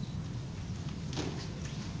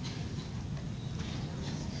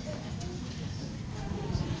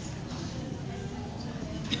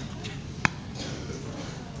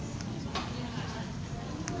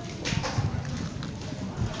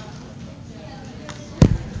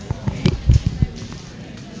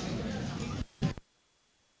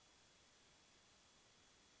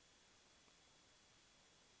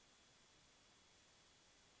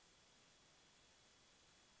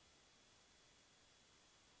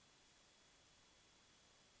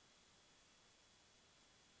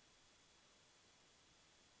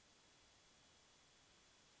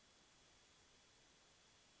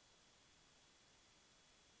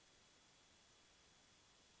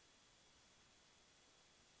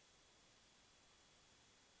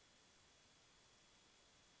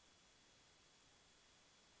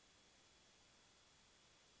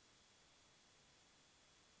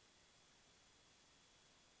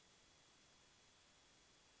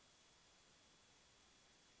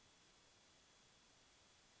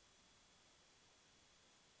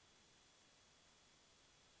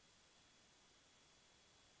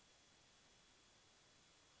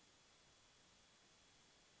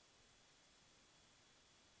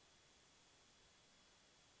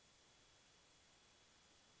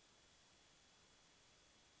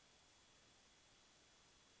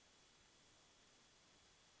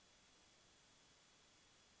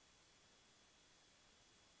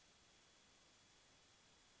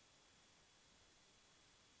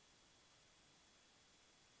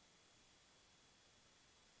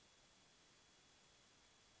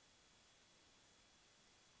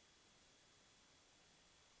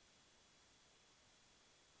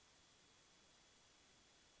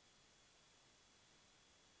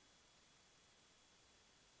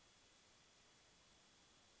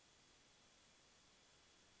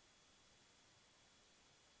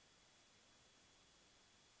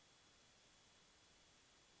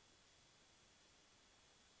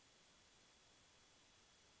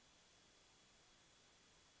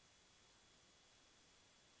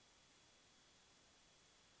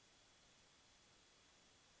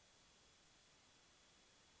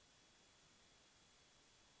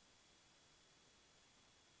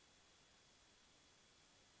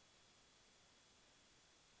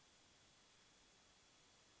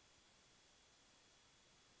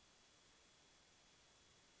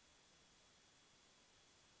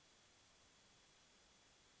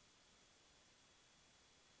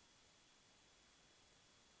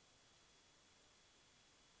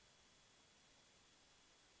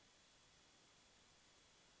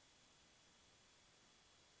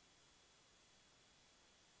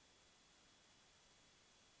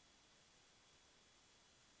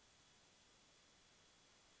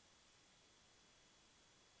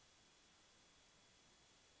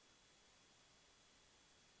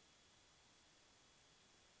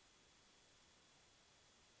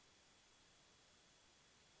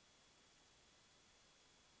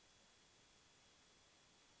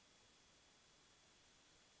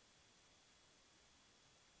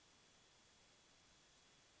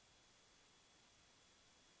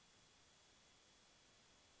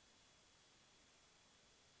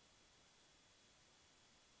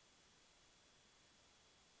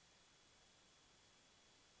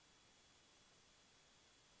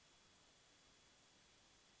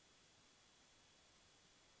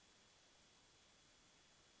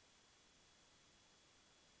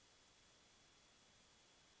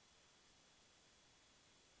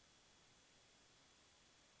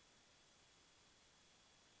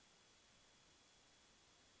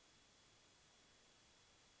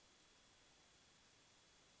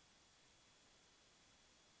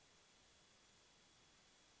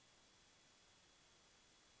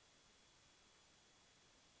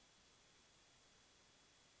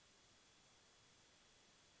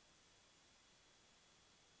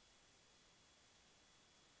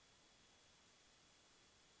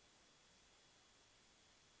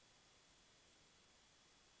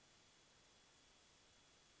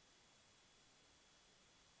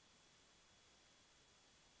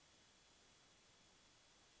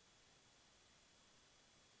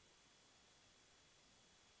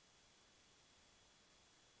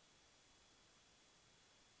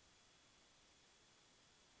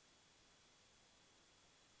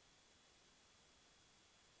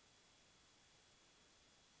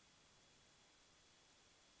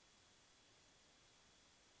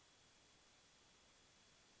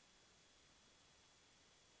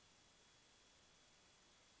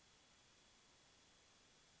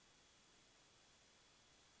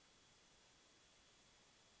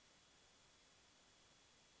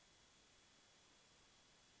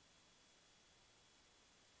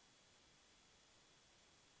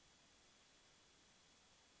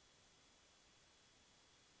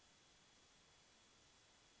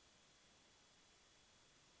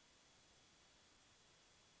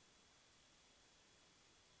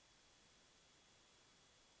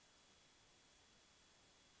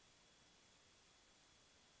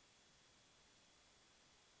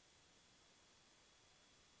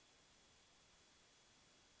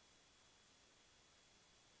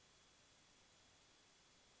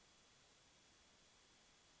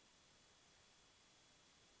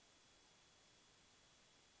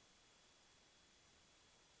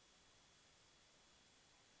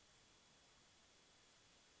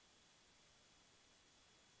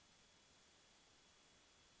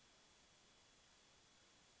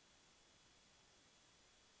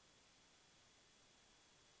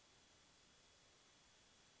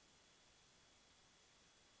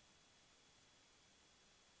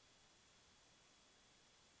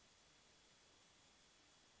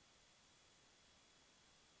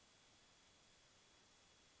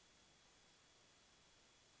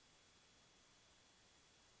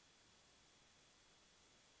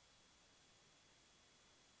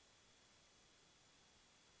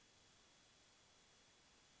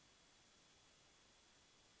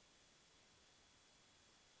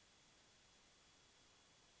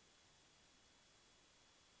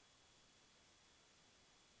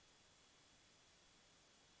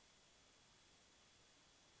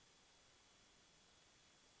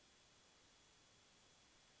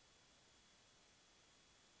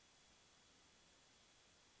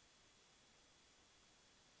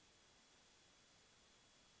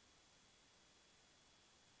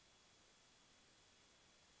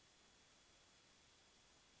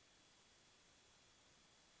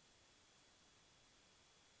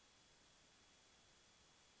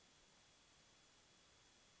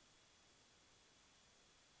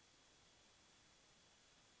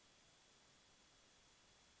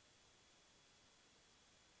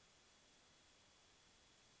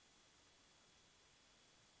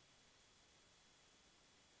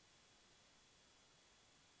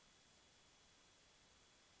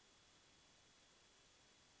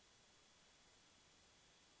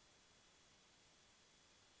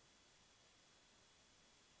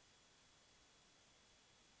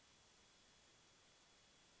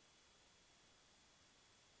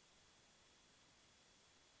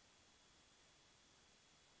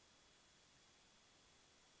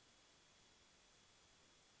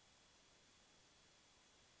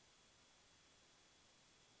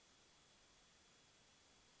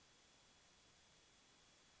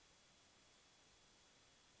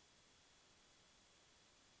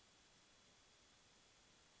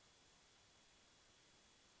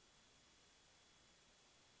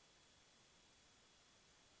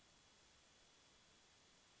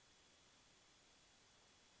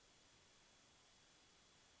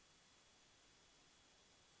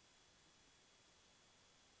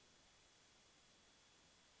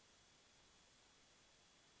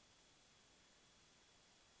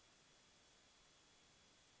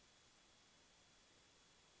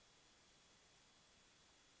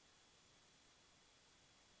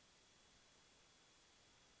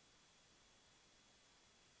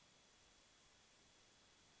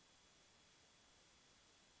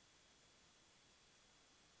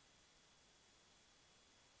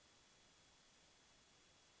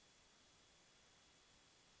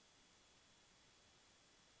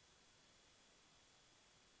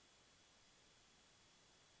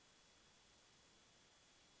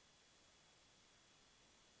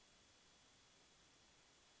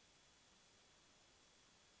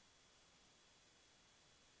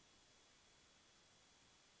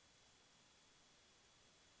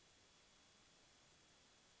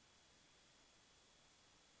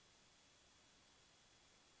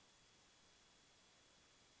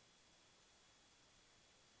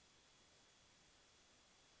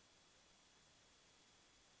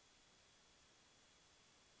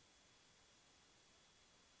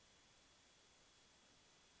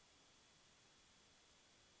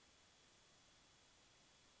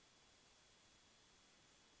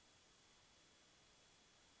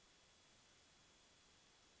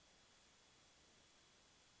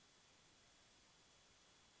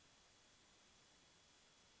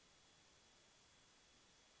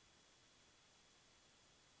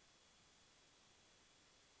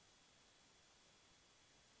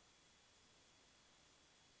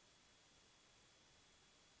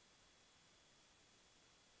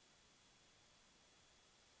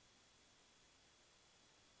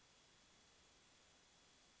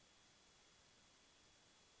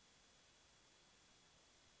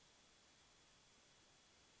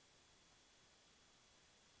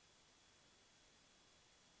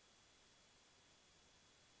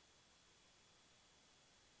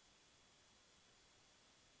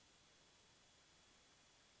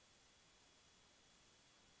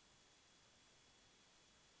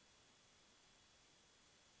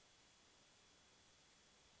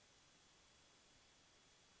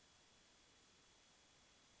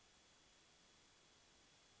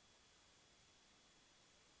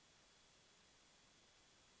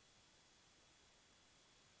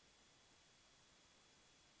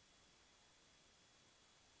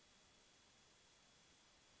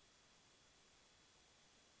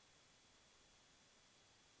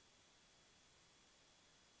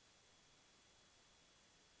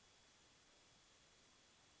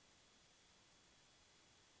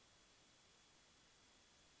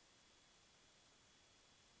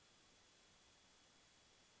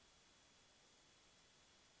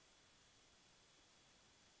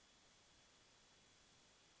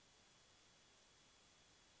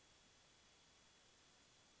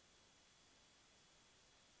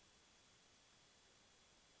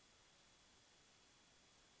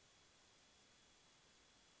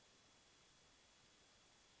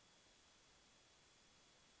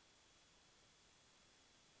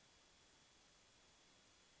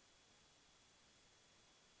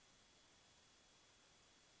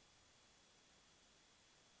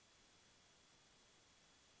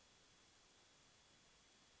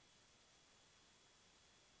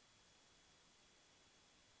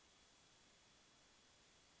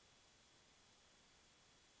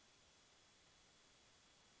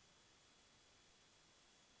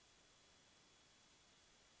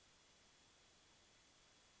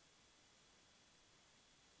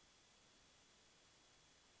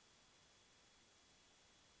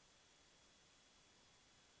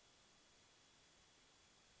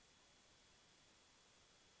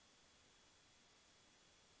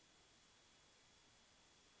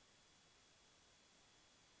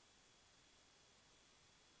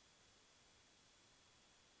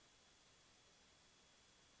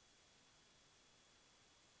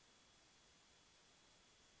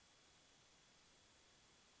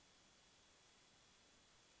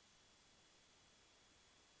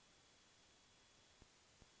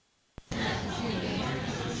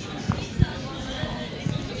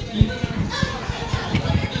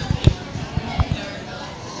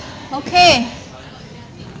 Okay,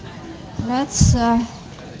 let's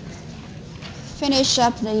finish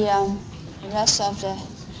up the rest of the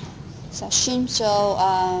session. So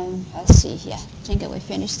let's see here. I think we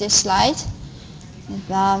finished this slide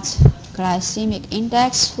about glycemic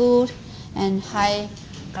index food, and high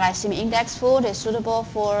glycemic index food is suitable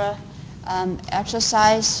for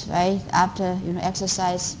exercise, right, after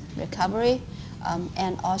exercise recovery,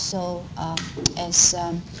 and also is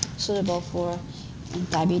suitable for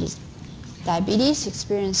diabetes. Diabetes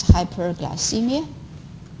experience hyperglycemia.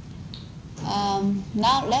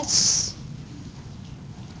 Now let's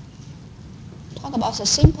talk about the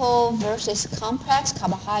simple versus complex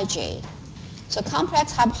carbohydrate. So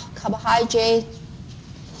complex carbohydrate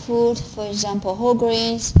food, for example, whole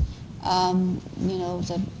grains,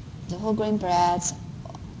 the whole grain breads,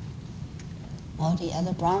 or the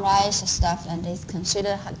other brown rice stuff, and it's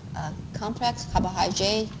considered complex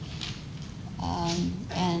carbohydrate.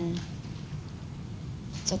 And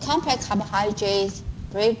so complex carbohydrates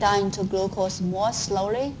break down into glucose more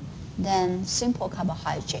slowly than simple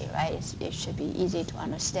carbohydrate, right? It should be easy to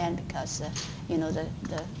understand because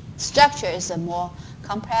the structure is more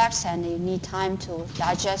complex, and you need time to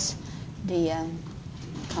digest the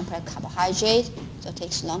complex carbohydrate, so it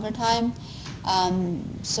takes longer time.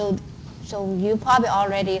 So you probably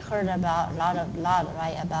already heard about a lot,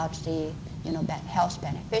 right, about the health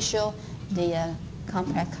beneficial, the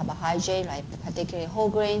complex carbohydrate, like particularly whole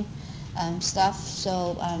grain stuff.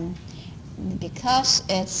 So because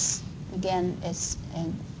it's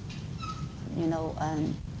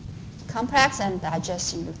complex and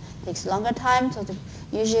digestion takes longer time, so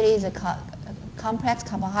usually the complex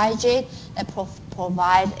carbohydrate that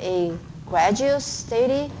provide a gradual,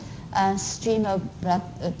 steady stream of blood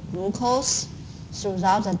glucose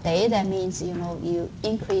throughout the day. That means you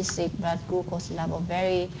increase the blood glucose level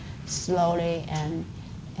very slowly and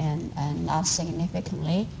not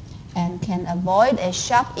significantly, and can avoid a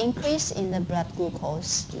sharp increase in the blood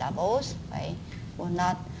glucose levels. Right? Will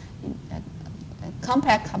not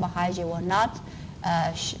complex carbohydrate will not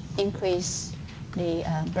increase the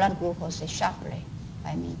blood glucose sharply.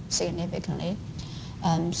 I mean significantly.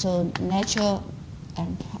 So natural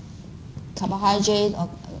carbohydrate or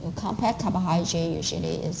complex carbohydrate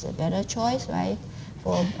usually is a better choice, right,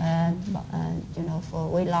 for for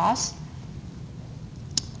weight loss.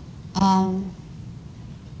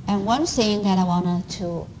 And one thing that I wanted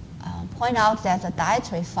to point out that the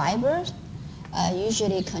dietary fibers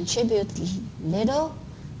usually contribute little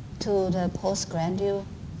to the postprandial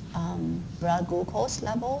blood glucose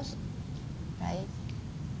levels, right?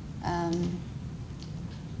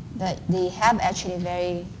 But they have actually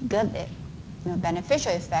very good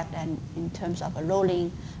beneficial effect in terms of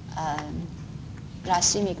lowering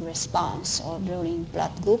glycemic response or lowering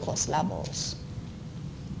blood glucose levels.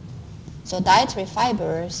 So dietary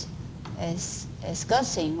fibers is good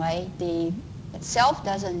thing, right? The itself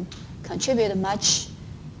doesn't contribute much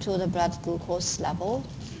to the blood glucose level,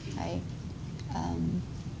 right?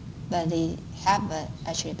 But they have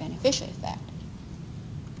actually beneficial effect.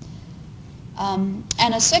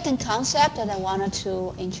 And a second concept that I wanted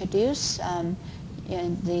to introduce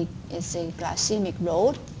is the glycemic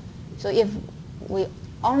load. So if we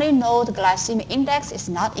only know the glycemic index is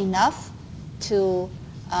not enough to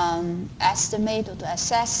estimate or to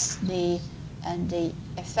assess the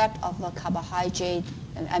effect of a carbohydrate,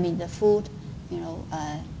 the food,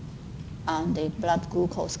 on the blood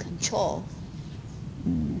glucose control.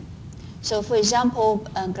 So for example,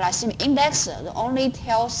 glycemic index only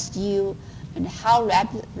tells you how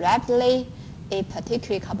rapidly a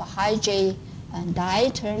particular carbohydrate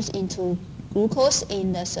diet turns into glucose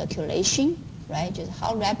in the circulation, right? Just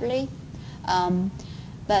how rapidly.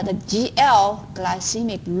 But the GL,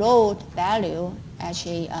 glycemic load value,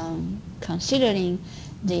 actually considering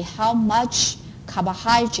how much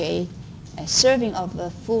carbohydrate a serving of the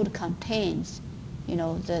food contains,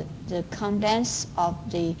 the contents of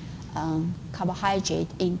the carbohydrate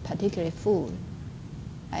in particular food.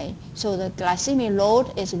 Right? So the glycemic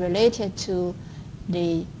load is related to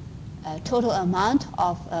the total amount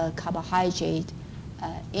of carbohydrate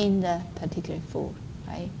in the particular food.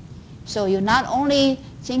 Right? So you're not only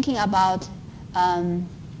thinking about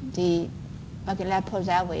let's put it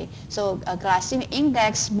that way. So a glycemic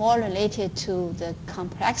index more related to the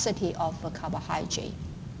complexity of a carbohydrate,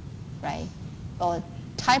 right? Or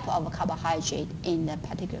type of carbohydrate in the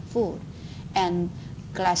particular food. And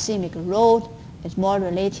glycemic load is more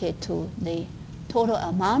related to the total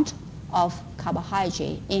amount of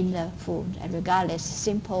carbohydrate in the food, regardless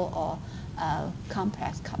simple or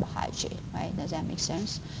complex carbohydrate, right? Does that make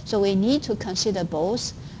sense? So we need to consider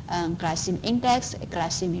both glycemic index,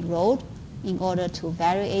 glycemic load, in order to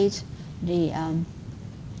evaluate the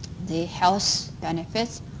health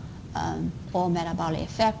benefits or metabolic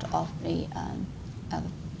effect of the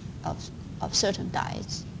of certain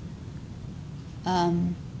diets.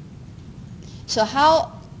 So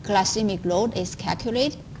how glycemic load is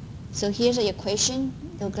calculated? So here's the equation.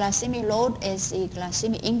 The glycemic load is the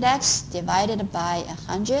glycemic index divided by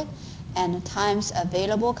 100 and times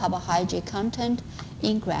available carbohydrate content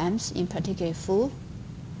in grams in particular food,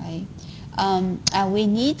 right? And we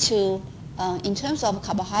need to, in terms of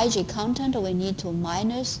carbohydrate content, we need to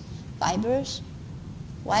minus fibers.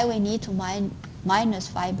 Why we need to minus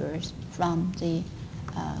fibers from the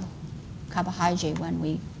carbohydrate when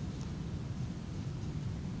we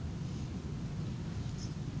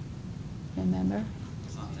remember?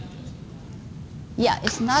 Yeah,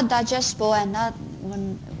 it's not digestible and not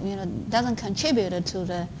doesn't contribute to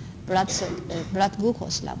the blood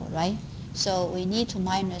glucose level, right? So we need to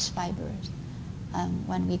minus fibers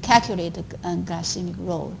when we calculate the glycemic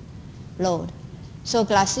load. So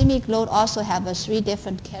glycemic load also have 3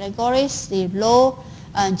 different categories. The low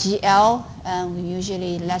GL,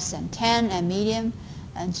 usually less than 10, and medium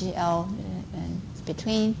GL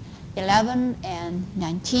between 11 and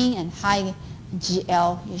 19, and high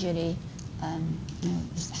GL usually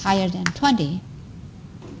is higher than 20.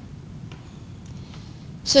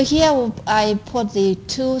 So here I put the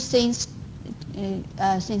 2 things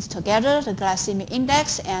together, the glycemic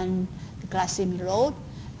index and the glycemic load,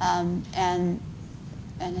 and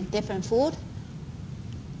a different food.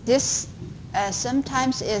 This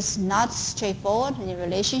sometimes is not straightforward, the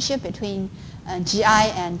relationship between GI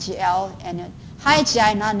and GL, and high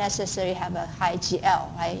GI not necessarily have a high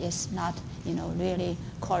GL, right? It's not really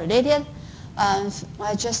correlated.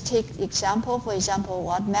 I just take example, for example,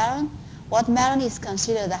 watermelon. Watermelon is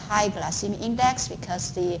considered a high glycemic index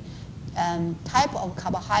because the type of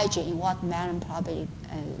carbohydrate in watermelon probably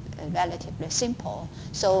relatively simple.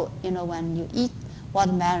 So when you eat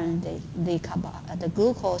watermelon, the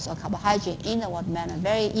glucose or carbohydrate in the watermelon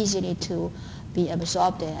very easily to be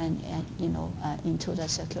absorbed and into the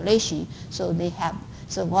circulation. So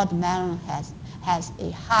watermelon has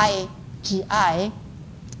a high GI,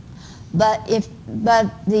 but if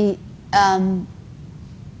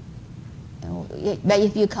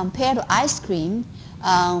you compare to ice cream,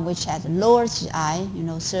 which has lower GI,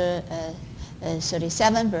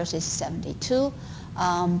 37 versus 72.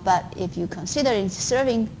 But if you consider in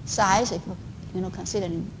serving size, if you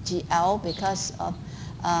considering GL because of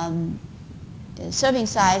serving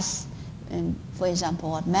size, for example,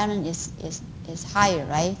 watermelon is higher,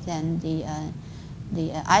 right, than the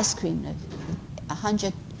ice cream,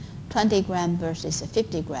 120 gram versus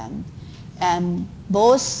 50 gram, and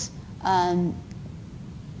both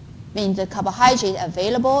the carbohydrate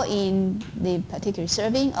available in the particular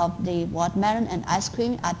serving of the watermelon and ice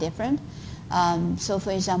cream are different. So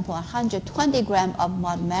for example, 120 gram of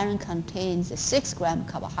watermelon contains 6 gram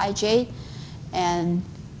carbohydrate, and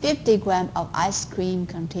 50 gram of ice cream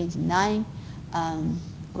contains 9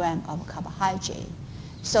 gram of carbohydrate.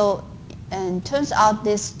 So, and turns out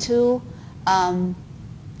these 2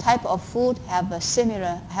 type of food have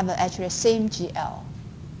actually same GL,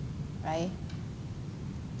 right?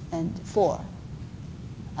 And 4.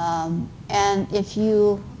 And if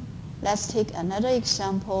let's take another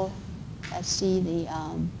example. Let's see the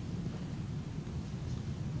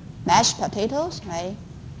mashed potatoes, right?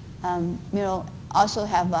 Also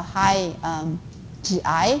have a high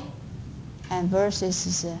GI, and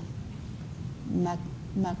versus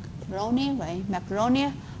macaroni, right?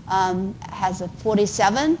 Macaroni has a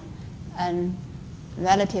 47 and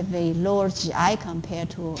relatively lower GI compared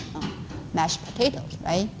to mashed potatoes,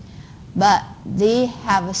 right? But they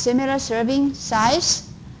have a similar serving size,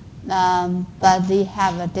 but they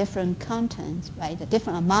have a different content, right? A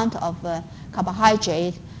different amount of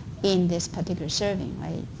carbohydrate in this particular serving,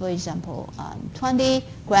 right? For example, 20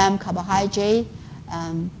 gram carbohydrate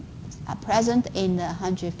are present in the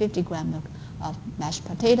 150 gram of mashed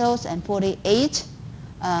potatoes, and 48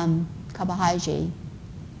 carbohydrate,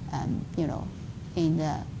 in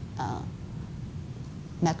the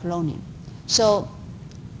macaroni. So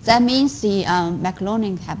that means the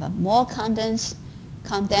macaroni have a more condensed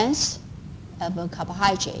of a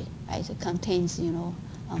carbohydrate, right? It contains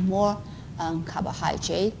more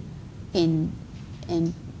carbohydrate in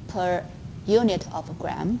per unit of a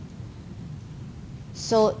gram.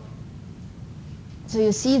 So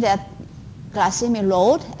you see that glycemic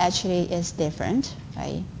load actually is different,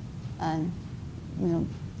 right?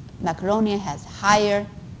 Macaroni has higher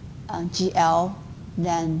GL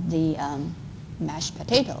than the mashed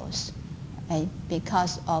potatoes, right?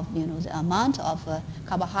 Because of the amount of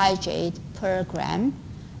carbohydrate per gram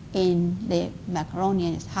in the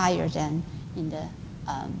macaroni is higher than in the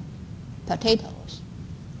potatoes.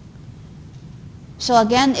 So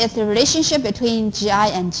again, if the relationship between GI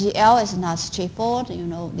and GL is not straightforward,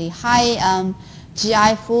 the high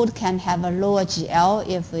GI food can have a lower GL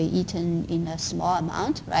if we eaten in a small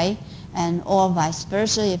amount, right? And or vice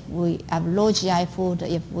versa, if we have low GI food,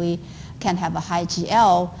 if we can have a high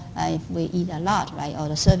GL if we eat a lot, right? Or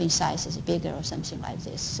the serving size is bigger or something like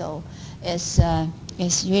this. So it's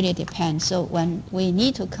really depends. So when we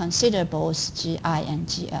need to consider both GI and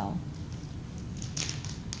GL.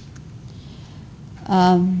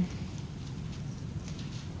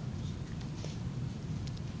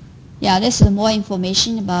 Yeah, this is more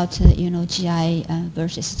information about GI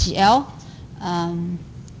versus GL,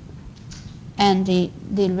 and the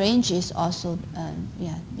range is also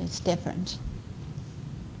it's different.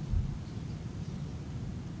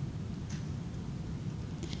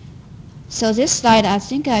 So this slide, I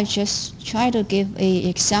think I just try to give a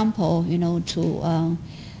example, to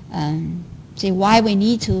say why we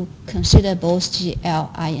need to consider both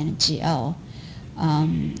GLI and GL.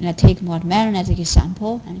 And I take watermelon as an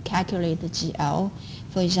example and calculate the GL.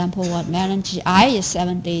 For example, watermelon GI is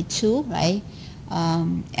 72, right?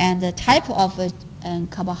 And the type of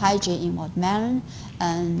carbohydrate in watermelon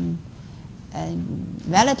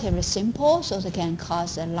relatively simple, so they can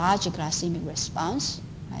cause a large glycemic response,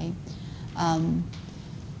 right?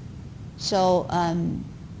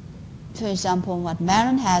 For example,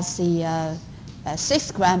 watermelon has the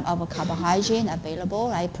 6 grams of carbohydrate available,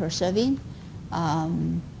 right, per serving.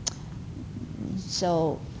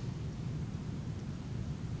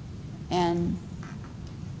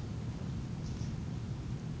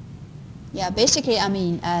 Basically,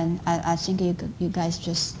 I think you guys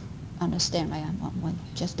just understand, right? I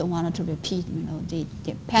just don't want to repeat. They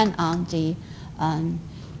depend on the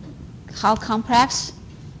how complex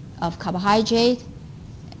of carbohydrate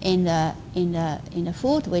in the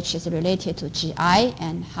food, which is related to GI,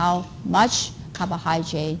 and how much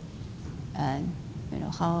carbohydrate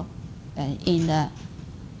how in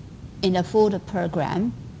the food per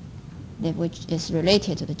gram, which is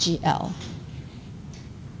related to the GL.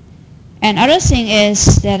 And other thing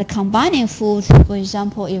is that combining food, for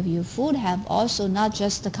example, if your food have also not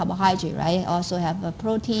just the carbohydrate, right, also have a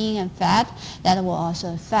protein and fat, that will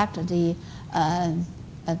also affect the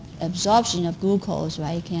absorption of glucose,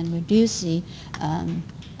 right, can reduce the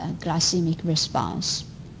glycemic response.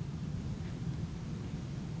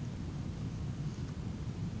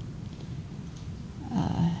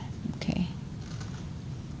 Okay.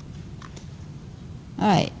 All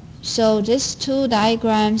right. So these two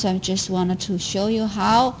diagrams, I just wanted to show you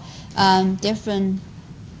how different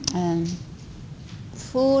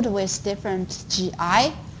food with different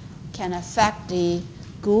GI can affect the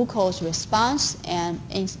glucose response and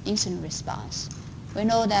insulin response. We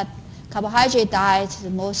know that carbohydrate diet,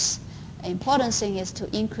 the most important thing is to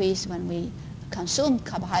increase when we consume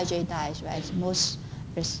carbohydrate diet, right? The most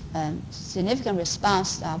significant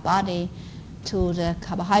response our body to the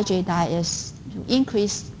carbohydrate diet is to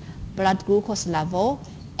increase blood glucose level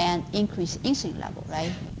and increase insulin level,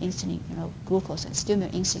 right? Insulin, glucose and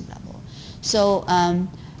stimulate insulin level. So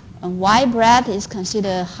white bread is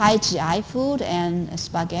considered high GI food, and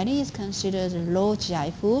spaghetti is considered low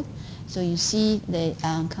GI food. So you see the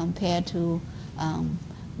compared to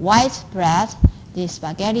white bread, the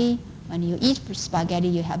spaghetti, when you eat spaghetti,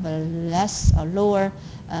 you have a lower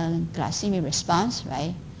glycemic response,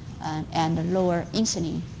 right? And a lower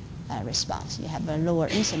insulin response. You have a lower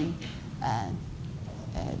insulin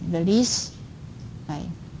release, right?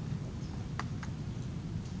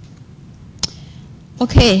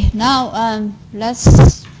 Okay, now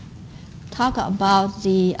let's talk about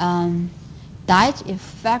the diet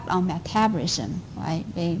effect on metabolism, right?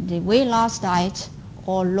 The weight loss diet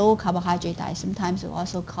or low carbohydrate diet, sometimes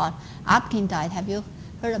also called Atkins diet. Have you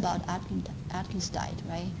heard about Atkins diet,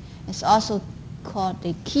 right? It's also called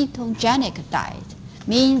the ketogenic diet,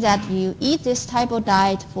 means that you eat this type of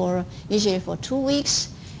diet usually for 2 weeks,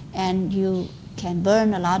 and you can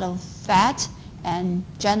burn a lot of fat and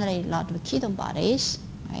generate a lot of ketone bodies,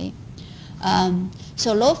 right?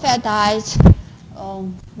 So low-fat diet,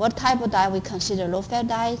 what type of diet we consider low-fat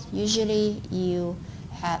diet? Usually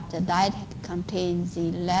the diet contains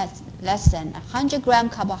the less than 100 gram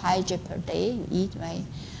carbohydrate per day you eat, right?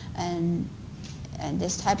 And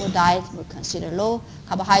this type of diet we consider low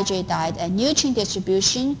carbohydrate diet, and nutrient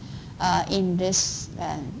distribution in this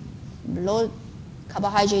low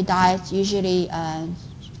carbohydrate diet usually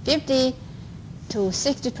 50 to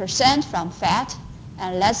 60% from fat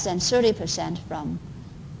and less than 30% from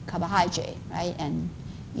carbohydrate, right? And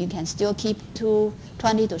you can still keep 20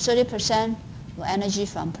 to 30% of energy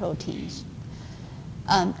from proteins.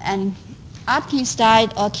 And Atkins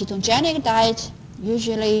diet or ketogenic diet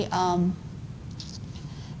usually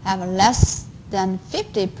have less than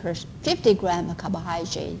 50 gram of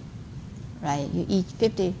carbohydrate, right? You eat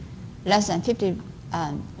less than 50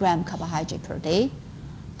 gram carbohydrate per day,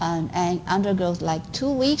 and undergoes like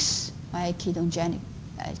 2 weeks, right? Ketogenic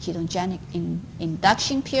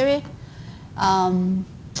induction period, and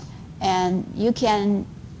you can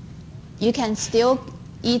still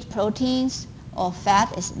eat proteins or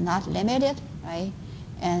fat is not limited, right?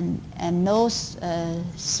 And no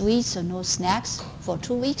sweets or no snacks for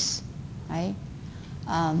 2 weeks, right?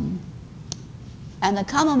 And the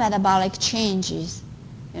common metabolic changes,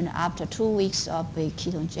 after 2 weeks of a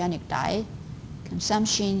ketogenic diet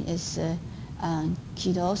consumption is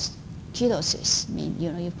ketosis. I mean,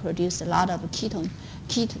 you produce a lot of ketone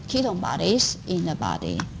bodies in the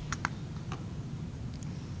body.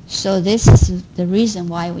 So this is the reason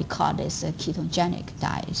why we call this a ketogenic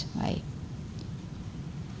diet, right?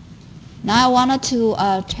 Now I wanted to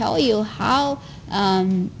tell you how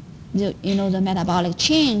the metabolic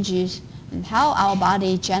changes and how our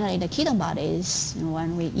body generates the ketone bodies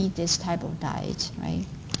when we eat this type of diet, right?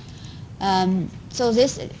 So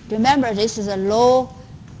remember, this is a low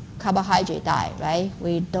carbohydrate diet, right?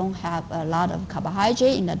 We don't have a lot of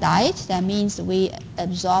carbohydrate in the diet. That means we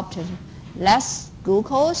absorb less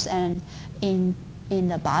glucose and in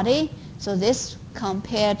the body. So this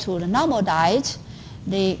compared to the normal diet,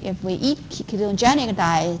 if we eat ketogenic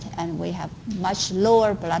diet and we have much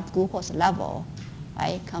lower blood glucose level,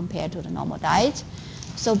 right, compared to the normal diet.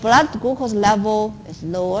 So blood glucose level is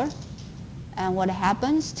lower, and what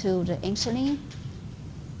happens to the insulin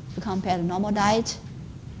compared to normal diet?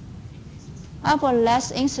 Have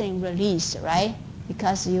less insulin release, right?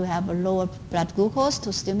 Because you have a lower blood glucose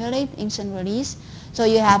to stimulate insulin release. So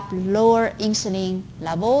you have lower insulin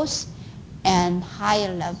levels and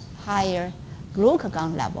higher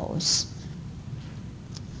glucagon levels.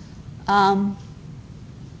 And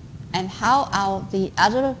how the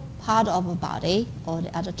other part of the body or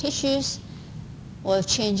the other tissues will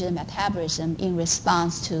change the metabolism in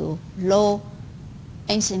response to low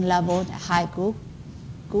insulin level and high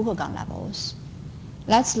glucagon levels.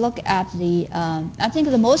 Let's look at I think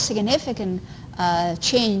the most significant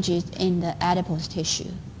changes in the adipose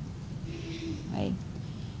tissue, right?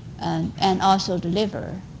 And also the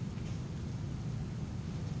liver.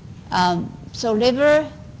 So liver,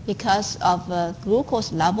 because of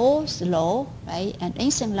glucose levels low, right, and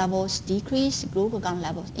insulin levels decrease, glucagon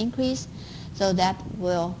levels increase, so that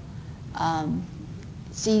will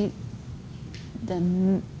see the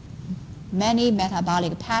many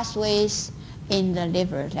metabolic pathways in the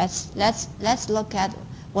liver. Let's look at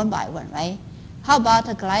one by one, right? How about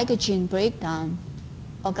the glycogen breakdown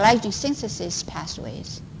or glycogen synthesis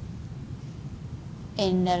pathways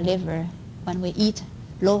in the liver when we eat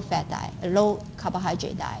low-fat diet, a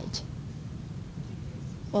low-carbohydrate diet?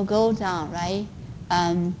 Will go down, right?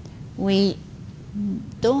 We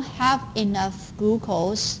don't have enough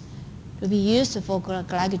glucose to be used for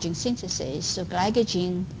glycogen synthesis, so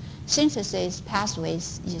glycogen synthesis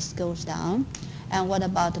pathways just goes down. And what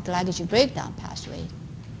about the glycogen breakdown pathway?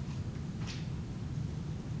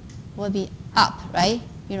 Will be up, right?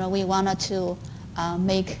 We wanted to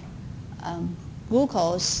make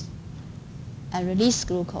glucose and release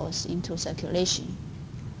glucose into circulation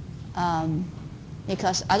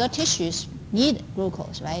because other tissues need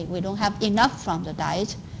glucose, right? We don't have enough from the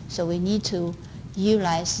diet, so we need to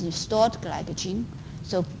utilize the stored glycogen.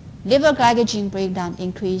 So liver glycogen breakdown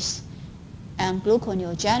increase and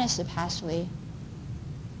gluconeogenesis pathway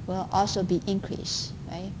will also be increased,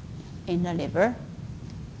 right, in the liver.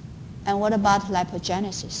 And what about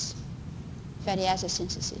lipogenesis, fatty acid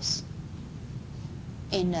synthesis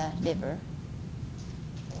in the liver?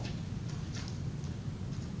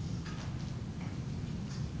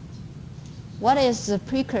 What is the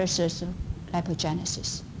precursor to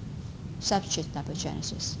lipogenesis, substrate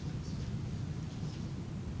lipogenesis?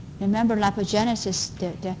 Remember, lipogenesis, the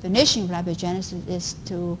definition of lipogenesis is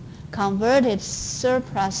to convert its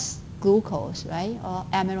surplus glucose, right, or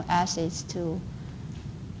amino acids to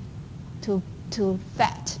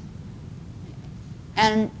fat.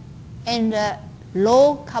 And in the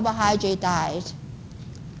low carbohydrate diet,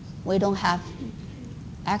 we don't have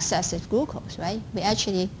excessive glucose, right? We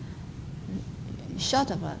actually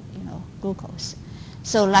short of glucose.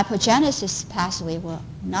 So lipogenesis pathway will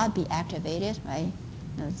not be activated, right?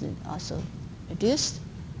 Also reduced.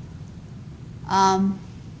 and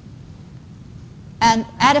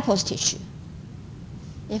adipose tissue.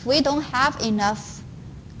 If we don't have enough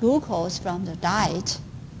glucose from the diet,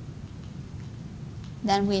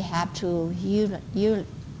 then we have to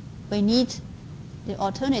we need the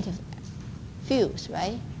alternative fuels,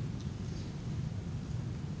 right?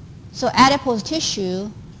 So adipose tissue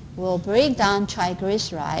will break down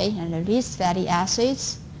triglyceride and release fatty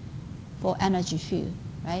acids for energy fuel,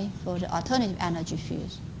 right? For the alternative energy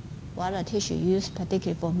fuels, what the tissue used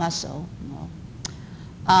particularly for muscle.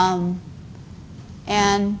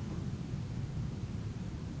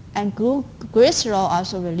 And glycerol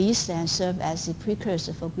also released and serve as the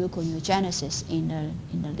precursor for gluconeogenesis in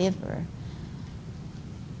the liver.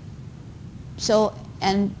 So,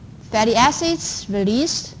 and fatty acids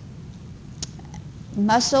released,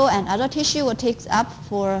 muscle and other tissue will take up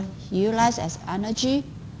for utilized as energy,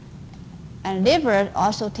 and liver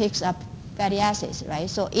also takes up fatty acids, right?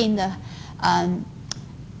 So in the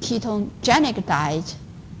ketogenic diet,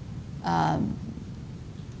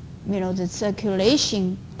 the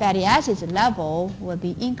circulation fatty acids level will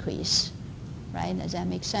be increased, right? Does that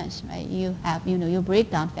make sense, right? You have, you break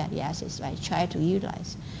down fatty acids, right? Try to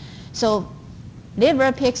utilize. So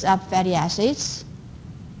liver picks up fatty acids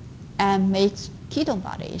and makes ketone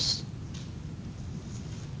bodies,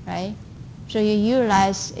 right? So you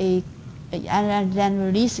utilize and then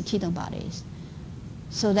release the ketone bodies.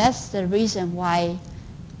 So that's the reason why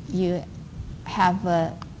you have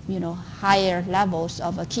higher levels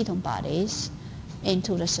of ketone bodies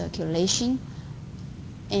into the circulation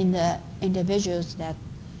in the individuals that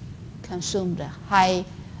consume the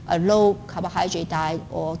low carbohydrate diet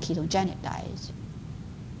or ketogenic diet.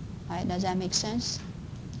 Right? Does that make sense?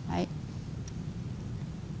 Right?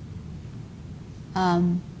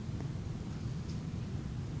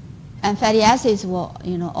 And fatty acids will,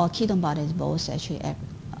 or ketone bodies both actually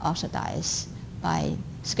oxidize by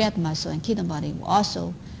skeletal muscle, and ketone body will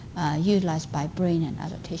also utilized by brain and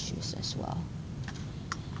other tissues as well.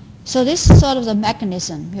 So this is sort of the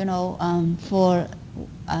mechanism, for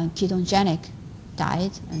ketogenic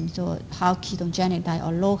diet, and so how ketogenic diet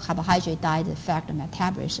or low carbohydrate diet affect the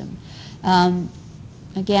metabolism.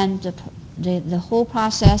 Again, the whole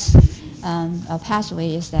process or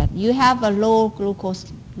pathway is that you have a low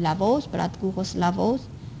glucose levels, blood glucose levels,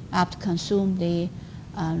 after consume the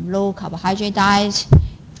low carbohydrate diet,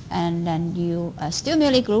 and then you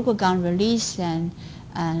stimulate glucagon release and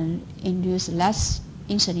induce less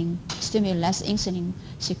insulin, stimulate less insulin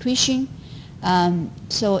secretion.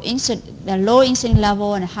 So the low insulin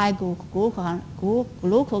level and high glucagon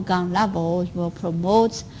levels will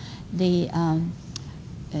promote the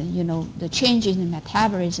the changes in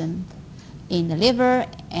metabolism in the liver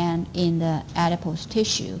and in the adipose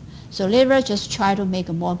tissue. So liver just try to make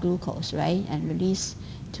more glucose, right, and release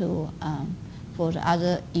to for the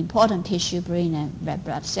other important tissue, brain and red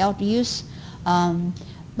blood cell use. But in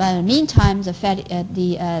the meantime,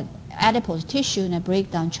 the adipose tissue and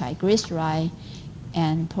break down triglyceride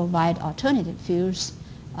and provide alternative fuels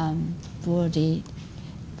for the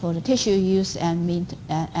tissue use,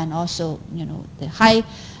 and also the high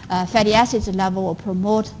fatty acids level will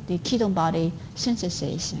promote the ketone body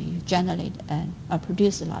synthesis, and you generate or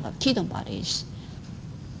produce a lot of ketone bodies.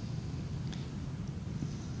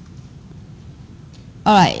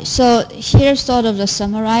 All right, so here's sort of the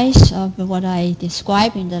summarize of what I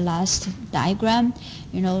described in the last diagram.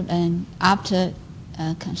 And after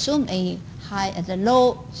consume a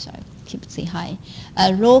low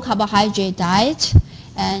carbohydrate diet,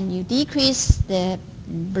 and you decrease the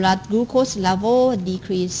blood glucose level,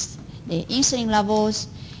 decrease the insulin levels,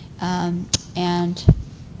 and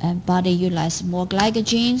body utilize more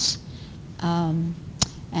glycogens, and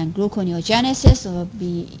gluconeogenesis will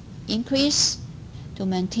be increased to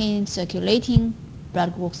maintain circulating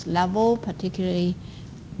blood glucose level, particularly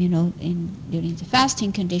during the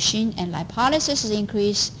fasting condition, and lipolysis is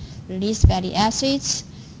increased, release fatty acids,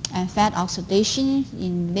 and fat oxidation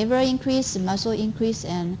in liver increase, muscle increase,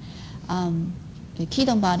 and the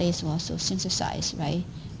ketone bodies will also synthesized, right,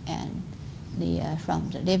 and from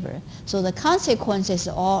the liver. So the consequences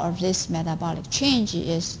of all of this metabolic change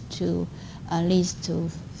is to leads to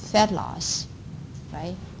fat loss,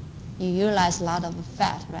 right? You utilize a lot of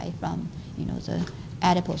fat, right, from the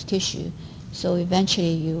adipose tissue. So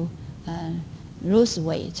eventually you lose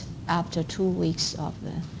weight after 2 weeks of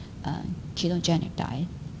the ketogenic diet.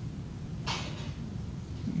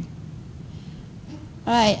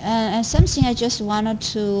 All right, and something I just wanted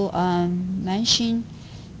to mention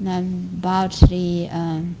about the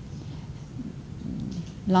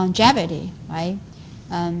longevity, right?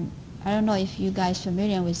 I don't know if you guys are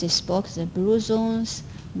familiar with this book, The Blue Zones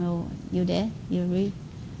No, you did? You read?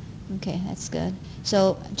 Okay, that's good.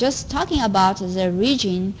 So just talking about the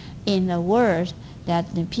region in the world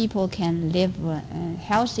that the people can live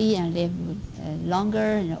healthy and live longer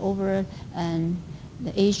and over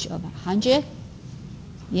the age of 100.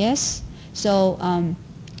 Yes. So and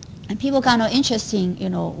people kind of interesting,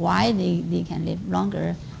 why they can live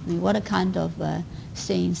longer. I mean, what are kind of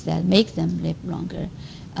things that make them live longer.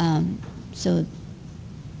 So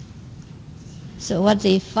what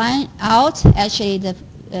they find out, actually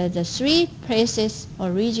the three places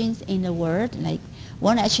or regions in the world, like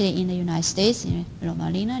one actually in the United States, in Loma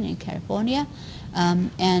Linda in California,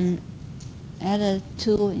 and other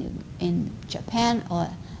two in Japan or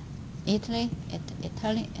Italy,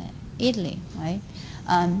 right?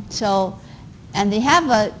 And they have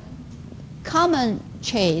a common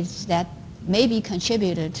traits that maybe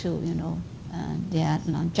contributed to their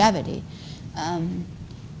longevity.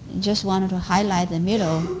 Just wanted to highlight the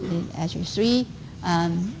middle. Actually, three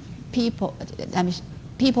people. I mean,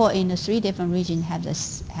 people in the three different regions have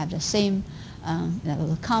the same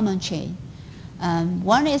common trait.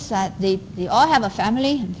 One is that they all have a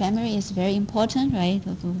family, and family is very important, right,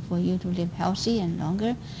 for you to live healthy and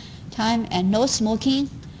longer time, and no smoking,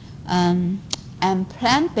 and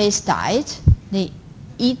plant-based diet. They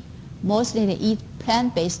eat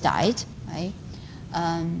plant-based diet, right,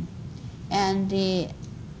 and they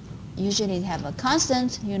usually have a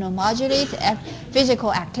constant, moderate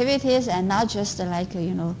physical activities, and not just like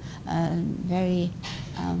very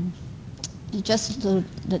just do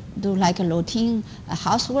like a routine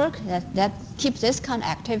housework. That keeps this kind of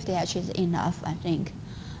activity actually is enough, I think.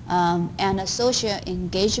 And a social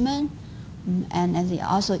engagement, and they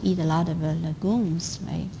also eat a lot of legumes,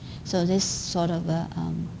 right? So this sort of the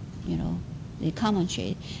common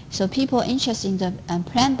trait. So people interested in the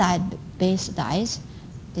plant-based diets,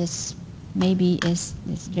 this maybe is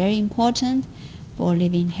very important for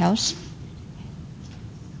living health.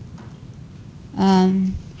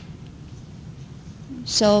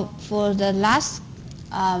 So for the last,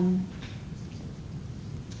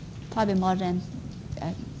 probably more than,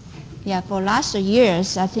 for last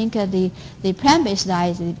years, I think the plant-based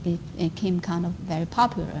diet it came kind of very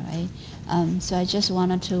popular, right? So I just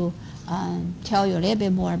wanted to tell you a little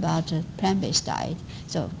bit more about the plant-based diet.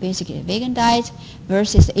 So basically, the vegan diet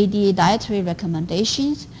versus ADA dietary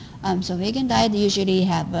recommendations. So vegan diet usually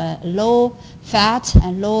have a low fat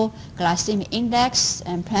and low glycemic index,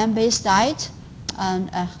 and plant-based diet,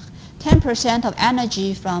 10% of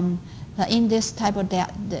energy from in this type of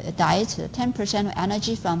diet, 10% of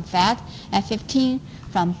energy from fat, and 15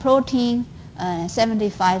 from protein,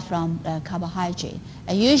 75 from carbohydrate.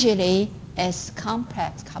 And usually it's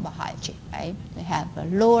complex carbohydrate, right? They have a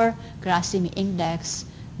lower glycemic index,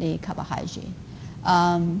 the carbohydrate.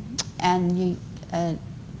 And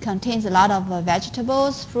contains a lot of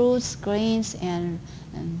vegetables, fruits, grains, and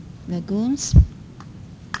legumes.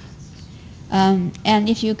 And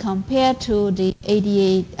if you compare to the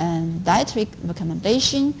ADA dietary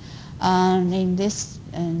recommendation, in this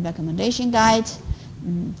recommendation guide,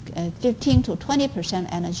 15 to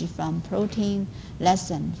 20% energy from protein, less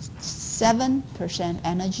than 7%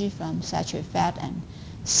 energy from saturated fat, and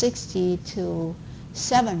 60 to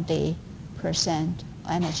 70%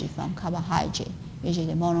 energy from carbohydrate,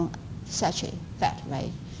 usually monounsaturated fat,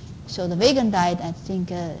 right? So the vegan diet, I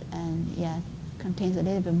think, contains a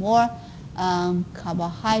little bit more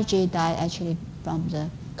carbohydrate diet actually from the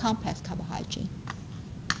complex carbohydrate.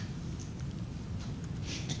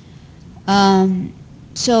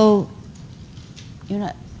 So,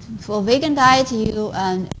 for vegan diet, you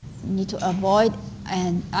need to avoid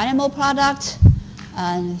animal products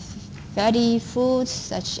and fatty foods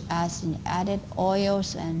such as added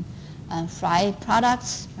oils and fried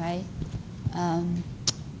products, right? And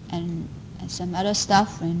some other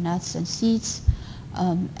stuff, like nuts and seeds,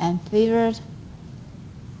 and favored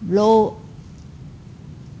low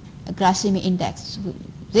glycemic index.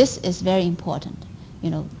 This is very important.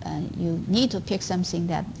 You need to pick something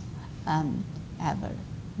that have a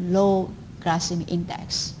low glycemic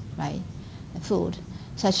index, right? Food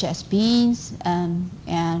such as beans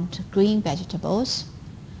and green vegetables,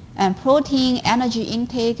 and protein, energy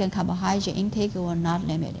intake, and carbohydrate intake were not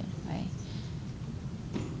limited, right?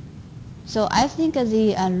 So I think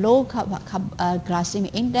the low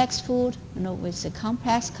glycemic index food, with the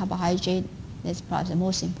complex carbohydrate, is probably the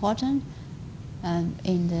most important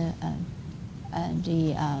in the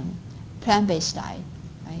plant-based diet,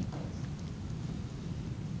 right?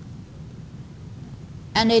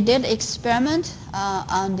 And they did experiment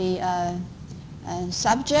on the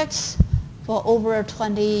subjects for over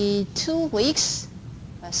 22 weeks,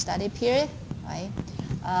 a study period, right?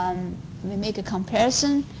 we make a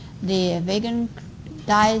comparison, the vegan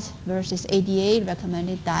diet versus ADA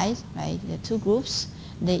recommended diet, right? The two groups,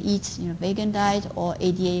 they eat vegan diet or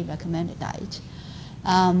ADA recommended diet.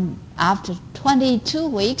 After 22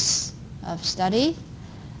 weeks of study,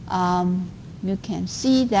 you can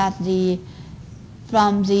see that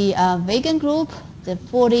from the vegan group, the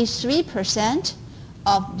 43%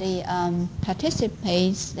 of the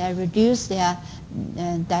participants that reduced their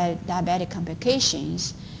diabetic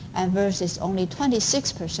complications, and versus only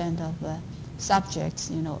 26% of subjects,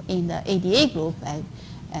 in the ADA group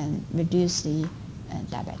and reduce the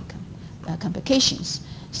diabetic complications.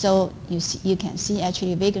 So you can see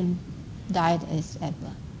actually vegan diet is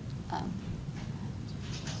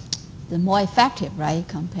the more effective, right,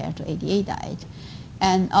 compared to ADA diet.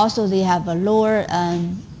 And also they have a lower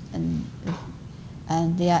and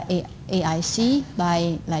their AIC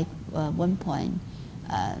by like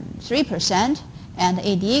 1.3%, and the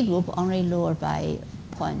ADA group only lower by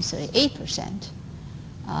 0.38%.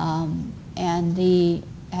 And they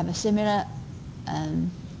have a similar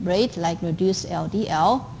rate, like reduced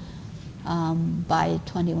LDL by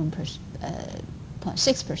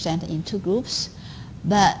 21.6% in two groups.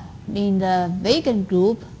 But in the vegan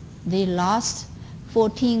group, they lost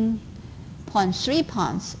 14.3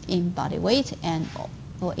 pounds in body weight, and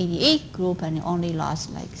for 88 group, and only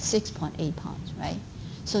lost like 6.8 pounds, right?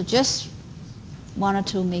 So just wanted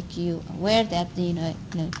to make you aware that the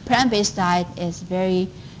plant-based diet is very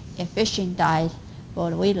efficient diet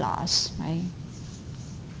for the weight loss, right?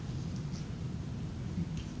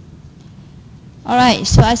 All right,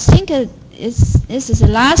 so I think this is the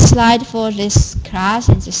last slide for this class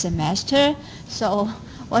in the semester. So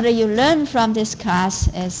what you learn from this class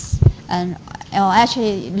is,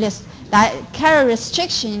 actually, calorie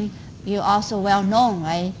restriction, you also well known,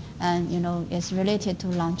 right? And it's related to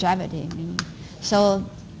longevity. So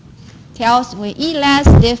tells we eat less,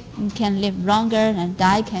 can live longer, and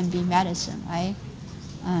diet can be medicine, right?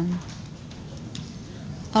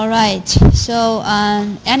 All right. So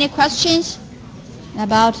any questions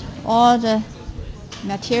about all the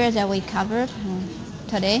material that we covered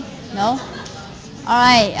today? No? All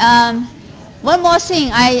right. One more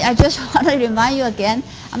thing, I just want to remind you again.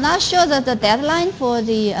 I'm not sure that the deadline for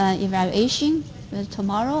the evaluation is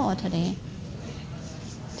tomorrow or today.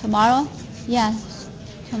 Tomorrow? Yeah,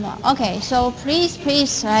 tomorrow. Okay, so please,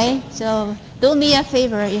 right? So do me a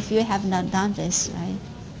favor if you have not done this, right?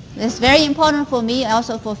 It's very important for me,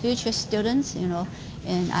 also for future students,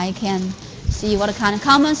 and I can see what kind of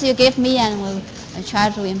comments you give me, and we'll try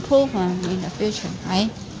to improve in the future, right?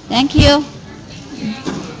 Thank you.